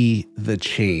 Be the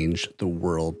change the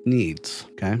world needs,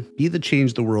 okay? Be the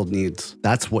change the world needs.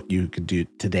 That's what you could do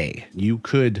today. You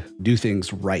could do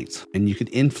things right, and you could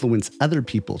influence other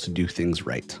people to do things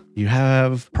right. You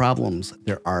have problems.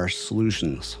 There are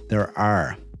solutions.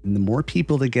 And the more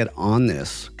people that get on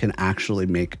this can actually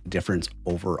make a difference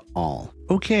overall.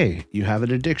 Okay, you have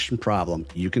an addiction problem.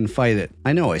 You can fight it.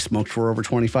 I know I smoked for over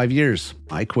 25 years.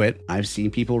 I quit. I've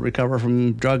seen people recover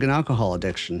from drug and alcohol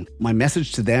addiction. My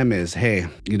message to them is, hey,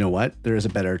 you know what? There is a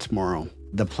better tomorrow.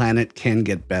 The planet can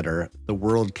get better. The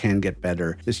world can get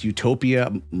better. This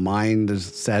utopia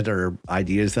mindset or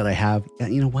ideas that I have,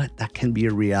 you know what? That can be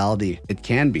a reality. It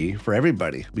can be for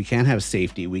everybody. We can have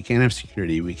safety. We can have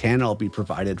security. We can all be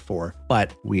provided for,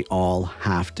 but we all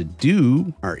have to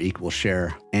do our equal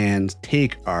share and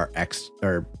take our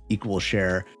equal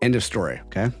share. End of story.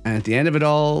 Okay. And at the end of it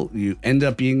all, you end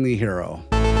up being the hero.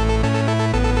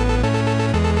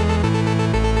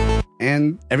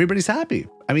 And everybody's happy.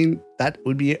 I mean, that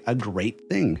would be a great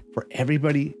thing for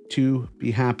everybody to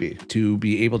be happy, to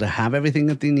be able to have everything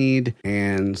that they need.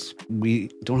 And we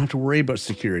don't have to worry about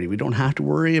security. We don't have to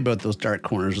worry about those dark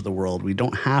corners of the world. We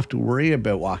don't have to worry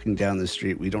about walking down the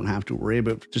street. We don't have to worry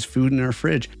about just food in our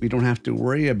fridge. We don't have to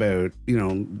worry about,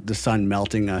 the sun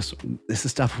melting us. This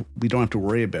is stuff we don't have to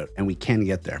worry about, and we can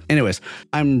get there. Anyways,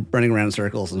 I'm running around in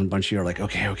circles, and a bunch of you are like,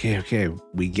 okay.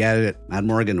 We get it. Matt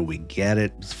Morgan, we get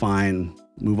it. It's fine.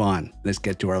 Move on. Let's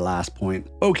get to our last point.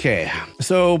 Okay,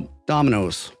 so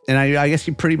Dominos. And I guess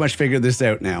you pretty much figured this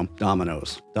out now.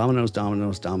 Dominos.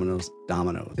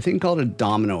 A thing called a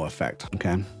domino effect,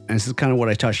 okay? And this is kind of what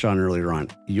I touched on earlier on.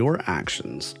 Your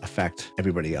actions affect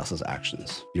everybody else's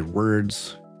actions. Your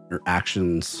words, your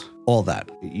actions, all that.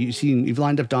 You've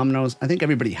lined up dominoes. I think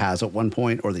everybody has at one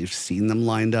point, or they've seen them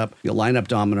lined up. You'll line up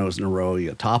dominoes in a row,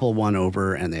 you topple one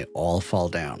over, and they all fall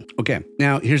down. Okay,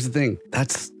 now here's the thing.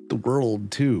 That's the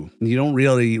world too. You don't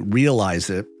really realize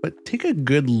it, but take a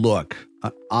good look,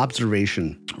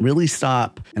 observation. Really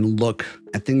stop and look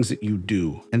at things that you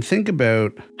do and think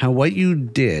about how what you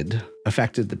did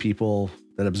affected the people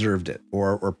that observed it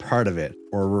or were part of it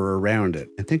or were around it.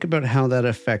 And think about how that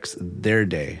affects their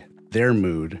day, their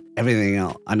mood, everything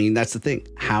else. I mean, that's the thing.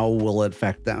 How will it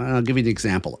affect them? I'll give you an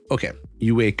example. Okay,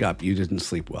 you wake up, you didn't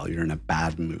sleep well. You're in a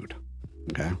bad mood.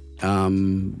 Okay.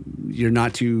 You're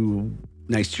not too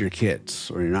nice to your kids,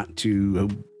 or you're not too,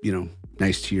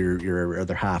 nice to your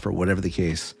other half, or whatever the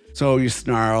case. So you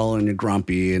snarl and you're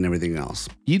grumpy and everything else.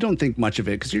 You don't think much of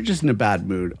it because you're just in a bad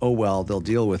mood. Oh, well, they'll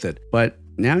deal with it. But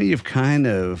now you've kind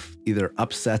of either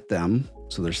upset them,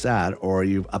 so they're sad, or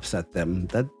you've upset them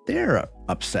that they're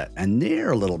upset and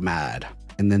they're a little mad.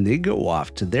 And then they go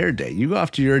off to their day. You go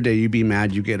off to your day, you be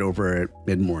mad, you get over it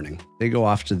mid-morning. They go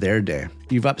off to their day.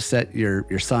 You've upset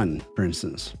your son, for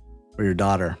instance, or your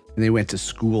daughter, and they went to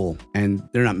school and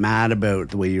they're not mad about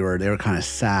the way you were. They were kind of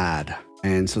sad.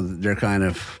 And so they're kind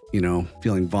of,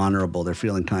 feeling vulnerable. They're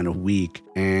feeling kind of weak.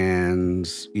 And,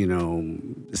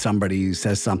 somebody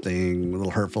says something a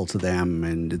little hurtful to them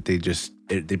and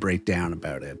they break down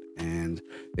about it. And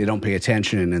they don't pay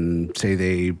attention and say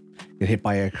they get hit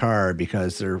by a car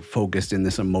because they're focused in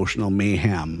this emotional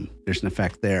mayhem. There's an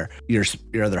effect there. Your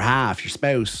other half, your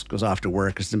spouse, goes off to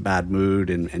work, is in a bad mood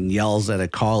and yells at a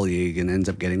colleague and ends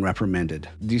up getting reprimanded.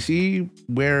 Do you see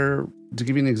where, to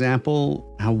give you an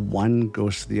example, how one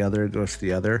goes to the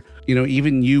other,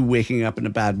 even you waking up in a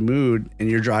bad mood and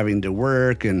you're driving to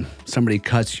work and somebody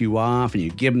cuts you off and you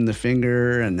give them the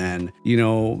finger and then,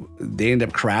 they end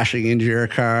up crashing into your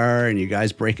car and you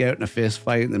guys break out in a fist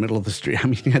fight in the middle of the street. I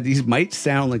mean, these might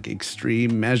sound like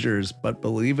extreme measures, but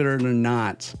believe it or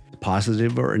not,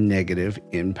 positive or negative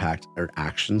impact or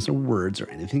actions or words or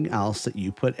anything else that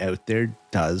you put out there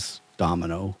does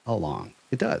domino along.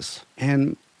 It does.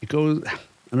 And it goes,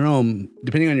 I don't know,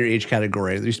 depending on your age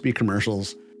category, there used to be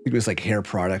commercials. I think it was like hair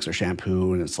products or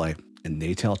shampoo, and it's like, and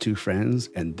they tell two friends,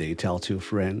 and they tell two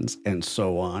friends, and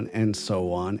so on, and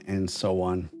so on, and so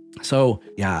on. So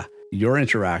yeah, your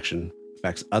interaction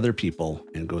affects other people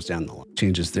and goes down the line,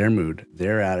 changes their mood,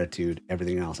 their attitude,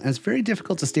 everything else. And it's very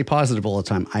difficult to stay positive all the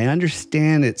time. I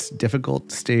understand it's difficult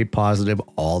to stay positive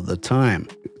all the time.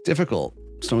 It's difficult.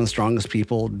 Some of the strongest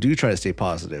people do try to stay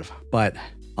positive, but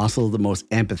also the most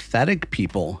empathetic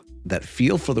people that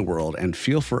feel for the world and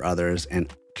feel for others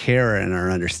and care and are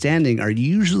understanding are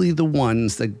usually the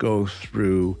ones that go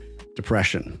through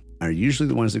depression, are usually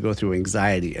the ones that go through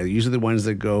anxiety, are usually the ones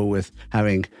that go with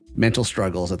having mental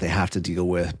struggles that they have to deal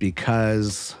with,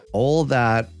 because all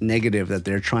that negative that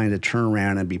they're trying to turn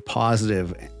around and be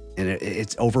positive, and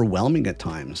it's overwhelming at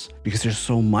times because there's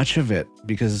so much of it,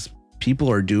 because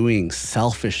people are doing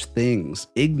selfish things,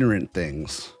 ignorant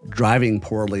things, driving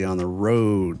poorly on the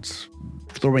roads,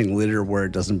 throwing litter where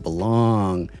it doesn't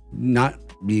belong, not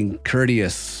being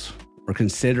courteous or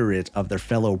considerate of their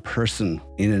fellow person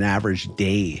in an average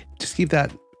day. Just keep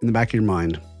that in the back of your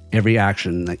mind, every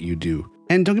action that you do.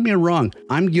 And don't get me wrong,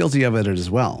 I'm guilty of it as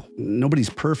well. Nobody's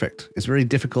perfect. It's very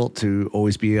difficult to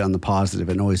always be on the positive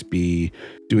and always be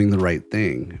doing the right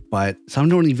thing. But some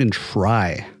don't even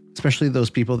try. Especially those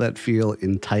people that feel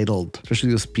entitled, especially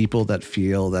those people that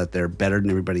feel that they're better than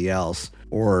everybody else,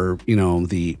 or,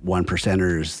 the one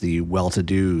percenters, the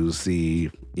well-to-dos,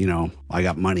 I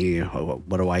got money,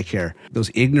 what do I care? Those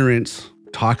ignorant,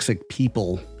 toxic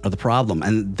people are the problem.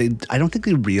 And I don't think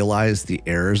they realize the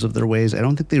errors of their ways. I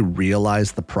don't think they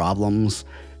realize the problems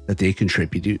that they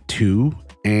contribute to.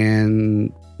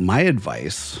 And my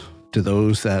advice to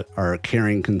those that are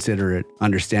caring, considerate,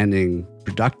 understanding,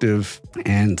 productive,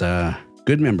 and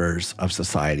good members of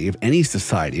society, of any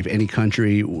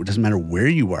country, it doesn't matter where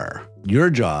you are.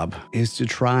 Your job is to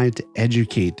try to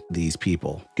educate these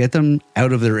people, get them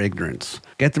out of their ignorance,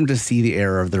 get them to see the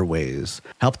error of their ways,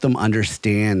 help them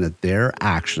understand that their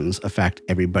actions affect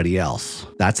everybody else.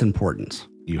 That's important.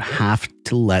 You have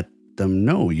to let them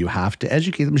know. You have to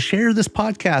educate them. Share this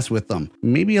podcast with them.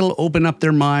 Maybe it'll open up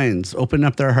their minds, open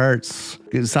up their hearts.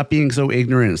 Stop being so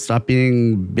ignorant. Stop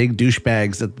being big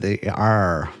douchebags that they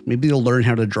are. Maybe they'll learn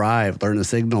how to drive, learn a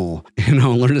signal,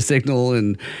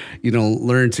 and,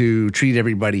 learn to treat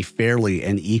everybody fairly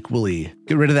and equally.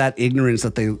 Get rid of that ignorance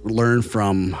that they learn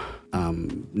from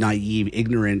naive,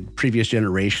 ignorant previous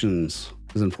generations,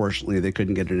 because unfortunately they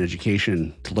couldn't get an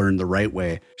education to learn the right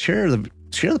way. Share the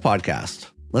podcast.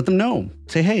 Let them know.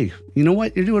 Say, hey, you know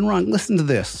what? You're doing wrong. Listen to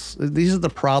this. These are the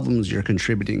problems you're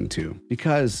contributing to,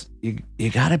 because you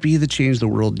got to be the change the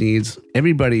world needs.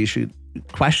 Everybody should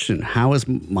question, how is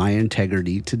my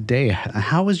integrity today?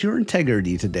 How is your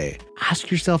integrity today?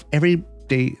 Ask yourself every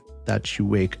day that you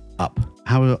wake up,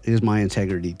 how is my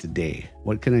integrity today?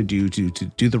 What can I do to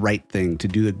do the right thing, to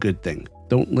do the good thing?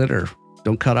 Don't litter.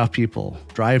 Don't cut off people.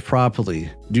 Drive properly.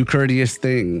 Do courteous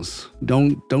things.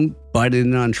 Don't butt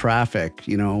in on traffic.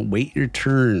 Wait your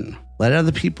turn. Let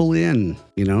other people in.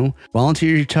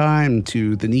 Volunteer your time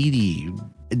to the needy.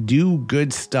 Do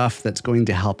good stuff that's going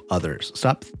to help others.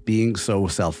 Stop being so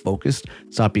self-focused.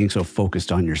 Stop being so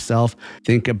focused on yourself.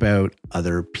 Think about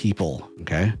other people,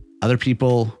 okay? Other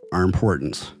people are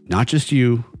important. Not just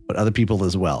you, but other people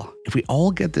as well. If we all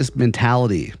get this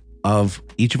mentality of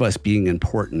each of us being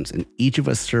important and each of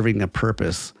us serving a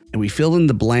purpose, and we fill in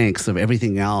the blanks of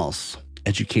everything else,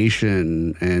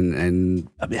 education, and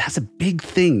I mean, that's a big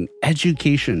thing.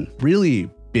 Education,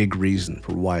 really big reason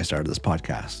for why I started this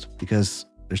podcast, because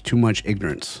there's too much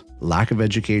ignorance. lack of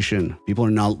education. People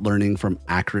are not learning from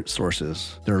accurate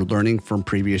sources. They're learning from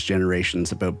previous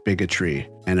generations about bigotry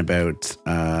and about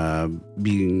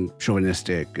being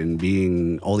chauvinistic and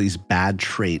being all these bad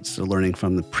traits. They're learning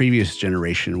from the previous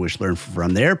generation, which learned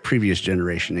from their previous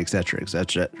generation,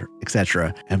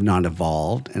 etc., have not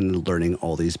evolved and learning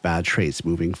all these bad traits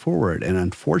moving forward. And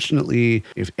unfortunately,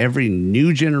 if every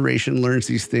new generation learns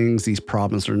these things, these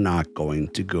problems are not going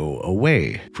to go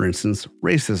away. For instance,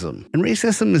 racism. And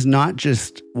racism is not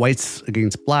just whites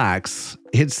against blacks.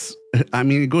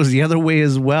 It goes the other way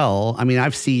as well. I mean,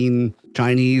 I've seen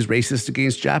Chinese racist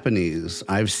against Japanese.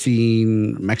 I've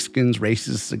seen Mexicans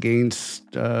racist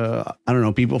against,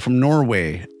 people from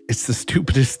Norway. It's the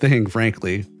stupidest thing,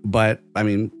 frankly. But I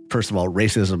mean, first of all,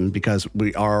 racism, because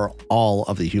we are all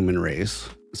of the human race.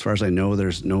 As far as I know,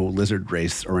 there's no lizard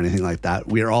race or anything like that.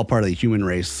 We are all part of the human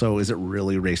race. So is it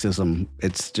really racism?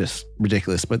 It's just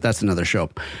ridiculous, but that's another show.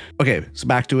 Okay, so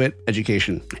back to it.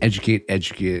 Education.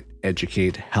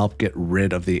 Educate. Help get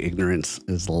rid of the ignorance.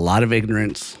 There's a lot of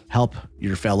ignorance. Help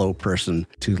your fellow person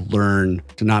to learn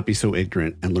to not be so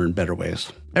ignorant and learn better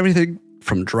ways. Everything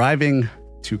from driving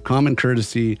to common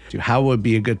courtesy, to how would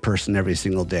be a good person every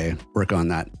single day. Work on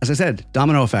that. As I said,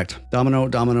 domino effect.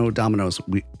 Dominoes.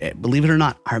 We, believe it or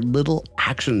not, our little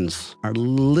actions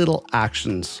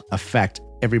affect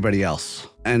everybody else.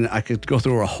 And I could go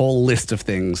through a whole list of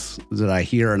things that I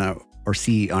hear or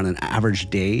see on an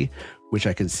average day, which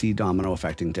I can see domino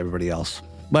affecting to everybody else.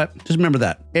 But just remember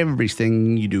that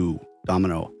everything you do,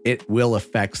 domino, it will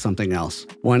affect something else.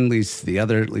 One leads to the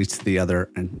other,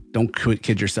 and don't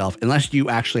kid yourself. Unless you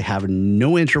actually have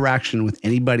no interaction with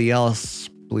anybody else,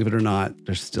 believe it or not,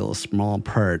 there's still a small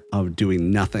part of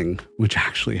doing nothing which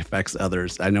actually affects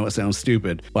others. I know it sounds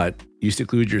stupid, but you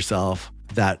seclude yourself.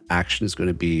 That action is going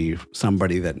to be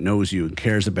somebody that knows you and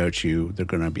cares about you. They're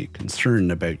going to be concerned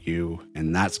about you,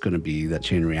 and that's going to be that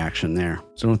chain reaction there.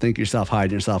 So don't think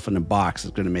hiding yourself in a box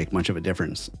is going to make much of a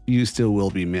difference. You still will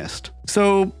be missed.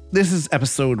 So this is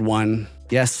episode 1.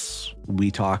 Yes,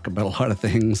 we talk about a lot of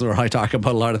things, or I talk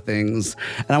about a lot of things,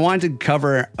 and I wanted to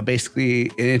cover basically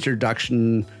an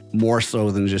introduction more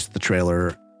so than just the trailer,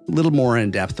 a little more in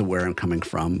depth of where I'm coming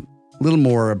from. A little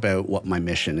more about what my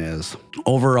mission is.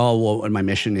 Overall, what my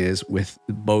mission is with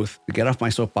both the Get Off My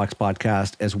Soapbox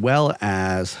podcast as well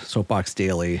as Soapbox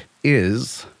Daily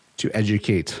is to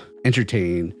educate,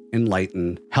 entertain,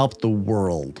 enlighten, help the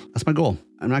world. That's my goal.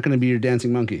 I'm not going to be your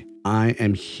dancing monkey. I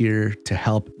am here to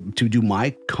help, to do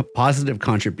my positive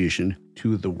contribution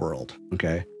to the world.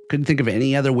 Okay. Couldn't think of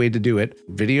any other way to do it.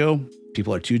 Video,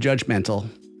 people are too judgmental.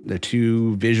 They're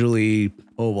too visually,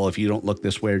 oh, well, if you don't look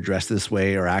this way or dress this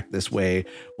way or act this way,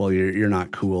 well, you're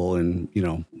not cool and,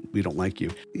 we don't like you.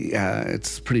 Yeah,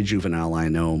 it's pretty juvenile, I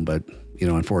know, but,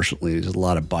 unfortunately, there's a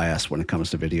lot of bias when it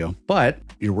comes to video. But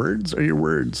your words are your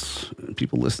words.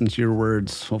 People listen to your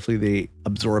words. Hopefully they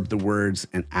absorb the words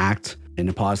and act in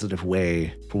a positive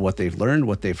way for what they've learned,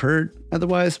 what they've heard.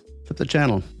 Otherwise, flip the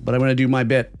channel. But I'm going to do my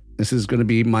bit. This is going to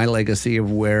be my legacy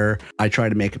of where I try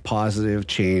to make a positive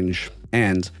change.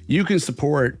 And you can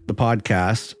support the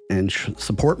podcast and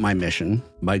support my mission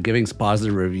by giving some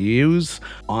positive reviews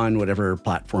on whatever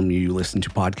platform you listen to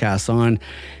podcasts on.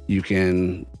 You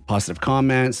can positive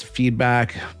comments,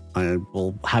 feedback. I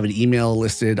will have an email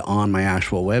listed on my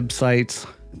actual website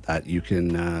that you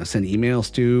can send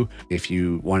emails to if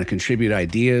you want to contribute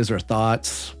ideas or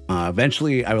thoughts.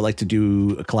 Eventually, I would like to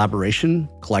do a collaboration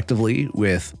collectively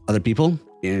with other people.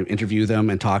 Interview them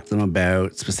and talk to them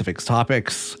about specific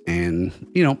topics and,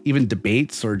 even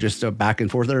debates or just a back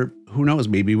and forth, or who knows,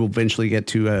 maybe we'll eventually get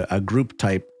to a group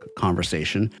type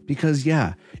conversation because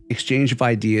exchange of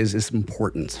ideas is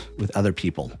important with other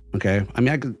people. Okay. I mean,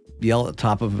 I could yell at the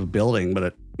top of a building,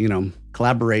 but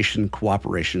collaboration,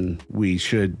 cooperation,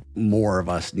 more of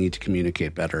us need to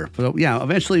communicate better. So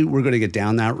eventually we're going to get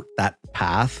down that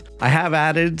path. I have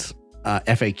added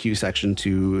FAQ section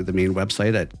to the main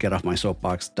website at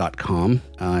getoffmysoapbox.com.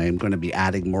 I'm going to be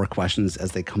adding more questions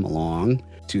as they come along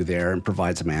to there and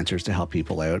provide some answers to help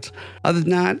people out. Other than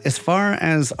that, as far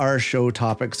as our show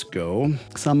topics go,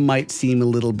 some might seem a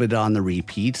little bit on the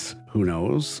repeat. Who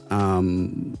knows?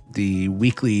 The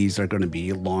weeklies are going to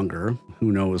be longer.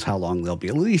 Who knows how long they'll be?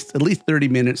 At least 30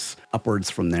 minutes upwards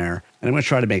from there. And I'm going to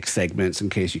try to make segments in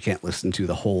case you can't listen to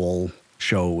the whole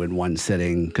show in one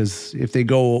sitting, because if they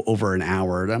go over an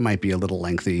hour, that might be a little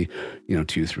lengthy,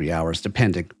 2-3 hours,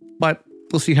 depending. But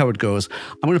we'll see how it goes.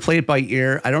 I'm going to play it by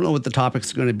ear. I don't know what the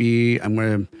topic's going to be. I'm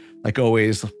going to, like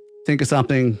always, think of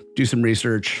something, do some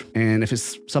research. And if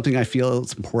it's something I feel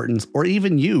it's important, or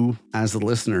even you as the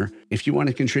listener, if you want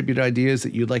to contribute ideas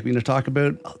that you'd like me to talk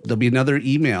about, there'll be another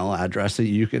email address that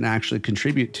you can actually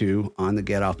contribute to on the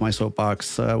Get Off My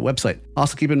Soapbox website.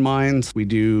 Also keep in mind, we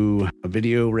do a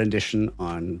video rendition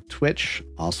on Twitch,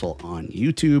 also on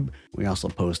YouTube. We also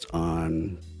post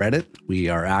on Reddit. We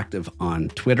are active on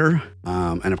Twitter.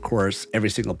 And of course, every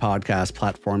single podcast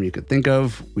platform you could think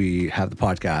of, we have the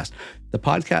podcast. The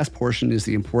podcast portion is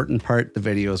the important part. The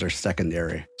videos are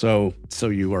secondary. So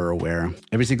you are aware,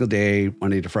 every single day,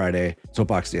 Monday to Friday,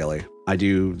 Soapbox Daily, I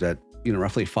do that,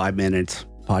 roughly 5 minutes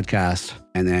podcast.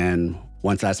 And then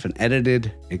once that's been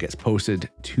edited, it gets posted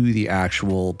to the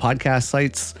actual podcast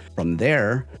sites. From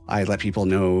there, I let people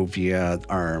know via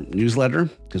our newsletter,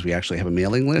 because we actually have a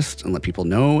mailing list, and let people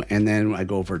know. And then I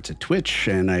go over to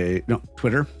Twitter. I go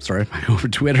over to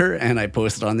Twitter and I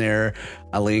post on there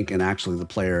a link, and actually the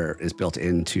player is built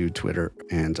into Twitter.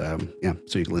 And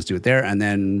so you can listen to it there. And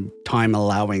then time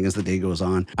allowing as the day goes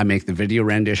on, I make the video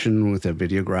rendition with a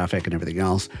video graphic and everything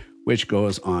else, which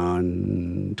goes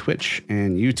on Twitch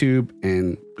and YouTube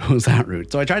and goes that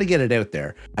route. So I try to get it out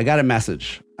there. I got a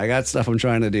message. I got stuff I'm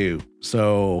trying to do.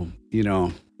 So,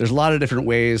 there's a lot of different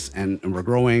ways, and we're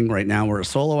growing. Right now we're a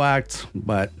solo act,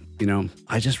 but,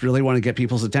 I just really want to get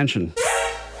people's attention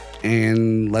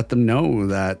and let them know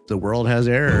that the world has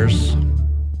errors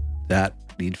that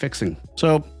need fixing.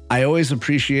 So I always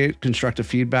appreciate constructive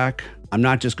feedback. I'm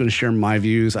not just going to share my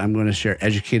views. I'm going to share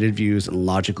educated views and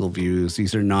logical views.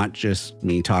 These are not just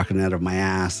me talking out of my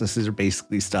ass. This is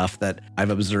basically stuff that I've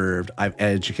observed, I've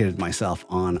educated myself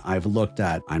on, I've looked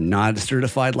at. I'm not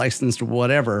certified, licensed, or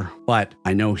whatever, but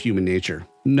I know human nature.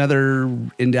 Another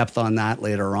in-depth on that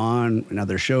later on in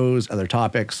other shows, other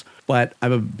topics. But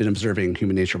I've been observing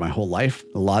human nature my whole life,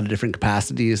 a lot of different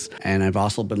capacities. And I've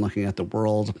also been looking at the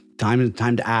world. Time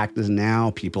to act is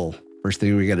now, people. First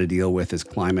thing we got to deal with is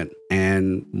climate.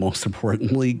 And most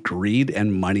importantly, greed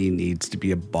and money needs to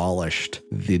be abolished.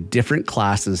 The different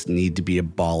classes need to be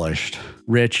abolished.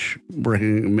 Rich,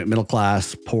 working, middle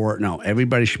class, poor. No,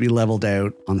 everybody should be leveled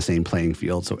out on the same playing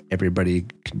field so everybody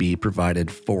can be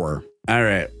provided for. All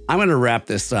right, I'm going to wrap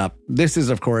this up. This is,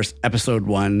 of course, episode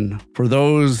 1. For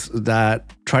those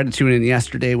that tried to tune in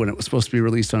yesterday when it was supposed to be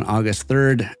released on August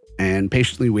 3rd, and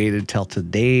patiently waited till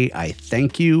today, I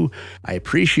thank you. I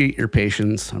appreciate your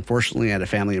patience. Unfortunately, I had a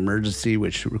family emergency,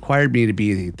 which required me to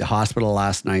be at the hospital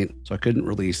last night, so I couldn't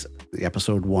release the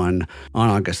episode 1 on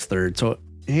August 3rd. So,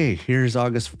 hey, here's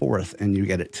August 4th, and you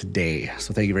get it today.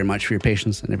 So thank you very much for your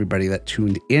patience and everybody that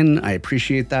tuned in. I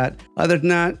appreciate that. Other than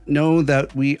that, know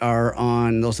that we are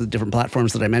on those are the different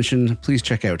platforms that I mentioned. Please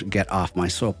check out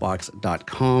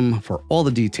getoffmysoapbox.com for all the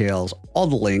details, all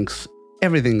the links.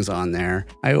 Everything's on there.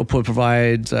 I'll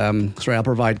provide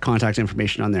contact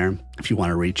information on there if you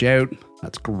want to reach out.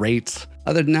 That's great.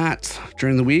 Other than that,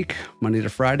 during the week, Monday to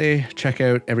Friday, check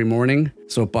out every morning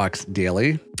Soapbox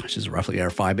Daily, which is roughly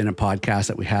our 5-minute podcast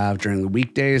that we have during the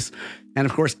weekdays. And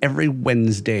of course, every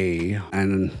Wednesday,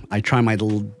 and I try my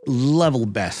level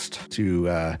best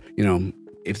to,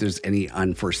 if there's any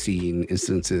unforeseen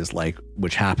instances like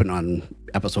which happened on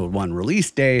episode 1 release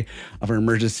day of an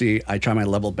emergency, I try my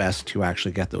level best to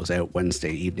actually get those out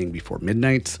Wednesday evening before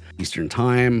midnight Eastern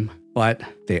time. But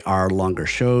they are longer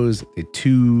shows.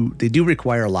 They do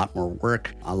require a lot more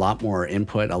work, a lot more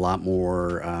input, a lot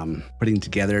more putting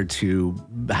together to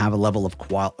have a level of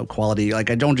quality. Like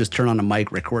I don't just turn on a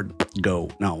mic, record, go.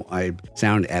 No, I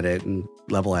sound edit and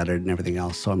level edit and everything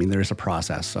else. So, there's a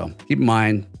process. So keep in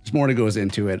mind, there's more that goes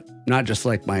into it. Not just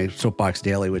like my Soapbox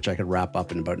Daily, which I could wrap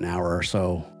up in about an hour or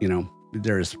so,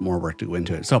 There's more work to go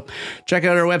into it. So check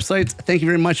out our websites. Thank you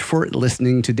very much for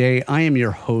listening today. I am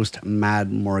your host,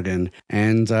 Mad Morgan,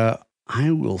 and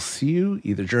I will see you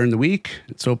either during the week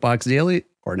at Soapbox Daily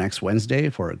or next Wednesday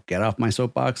for Get Off My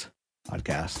Soapbox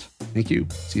podcast. Thank you.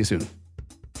 See you soon.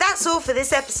 That's all for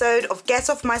this episode of Get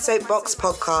Off My Soapbox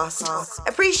podcast.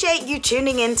 Appreciate you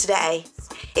tuning in today.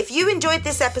 If you enjoyed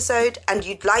this episode and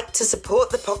you'd like to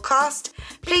support the podcast,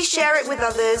 please share it with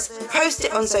others, post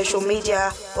it on social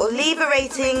media, or leave a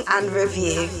rating and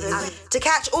review. To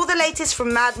catch all the latest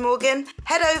from Mad Morgan,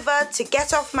 head over to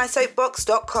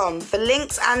getoffmysoapbox.com for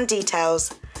links and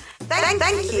details.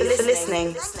 Thank you for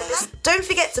listening. Don't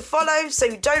forget to follow so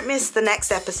you don't miss the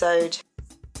next episode.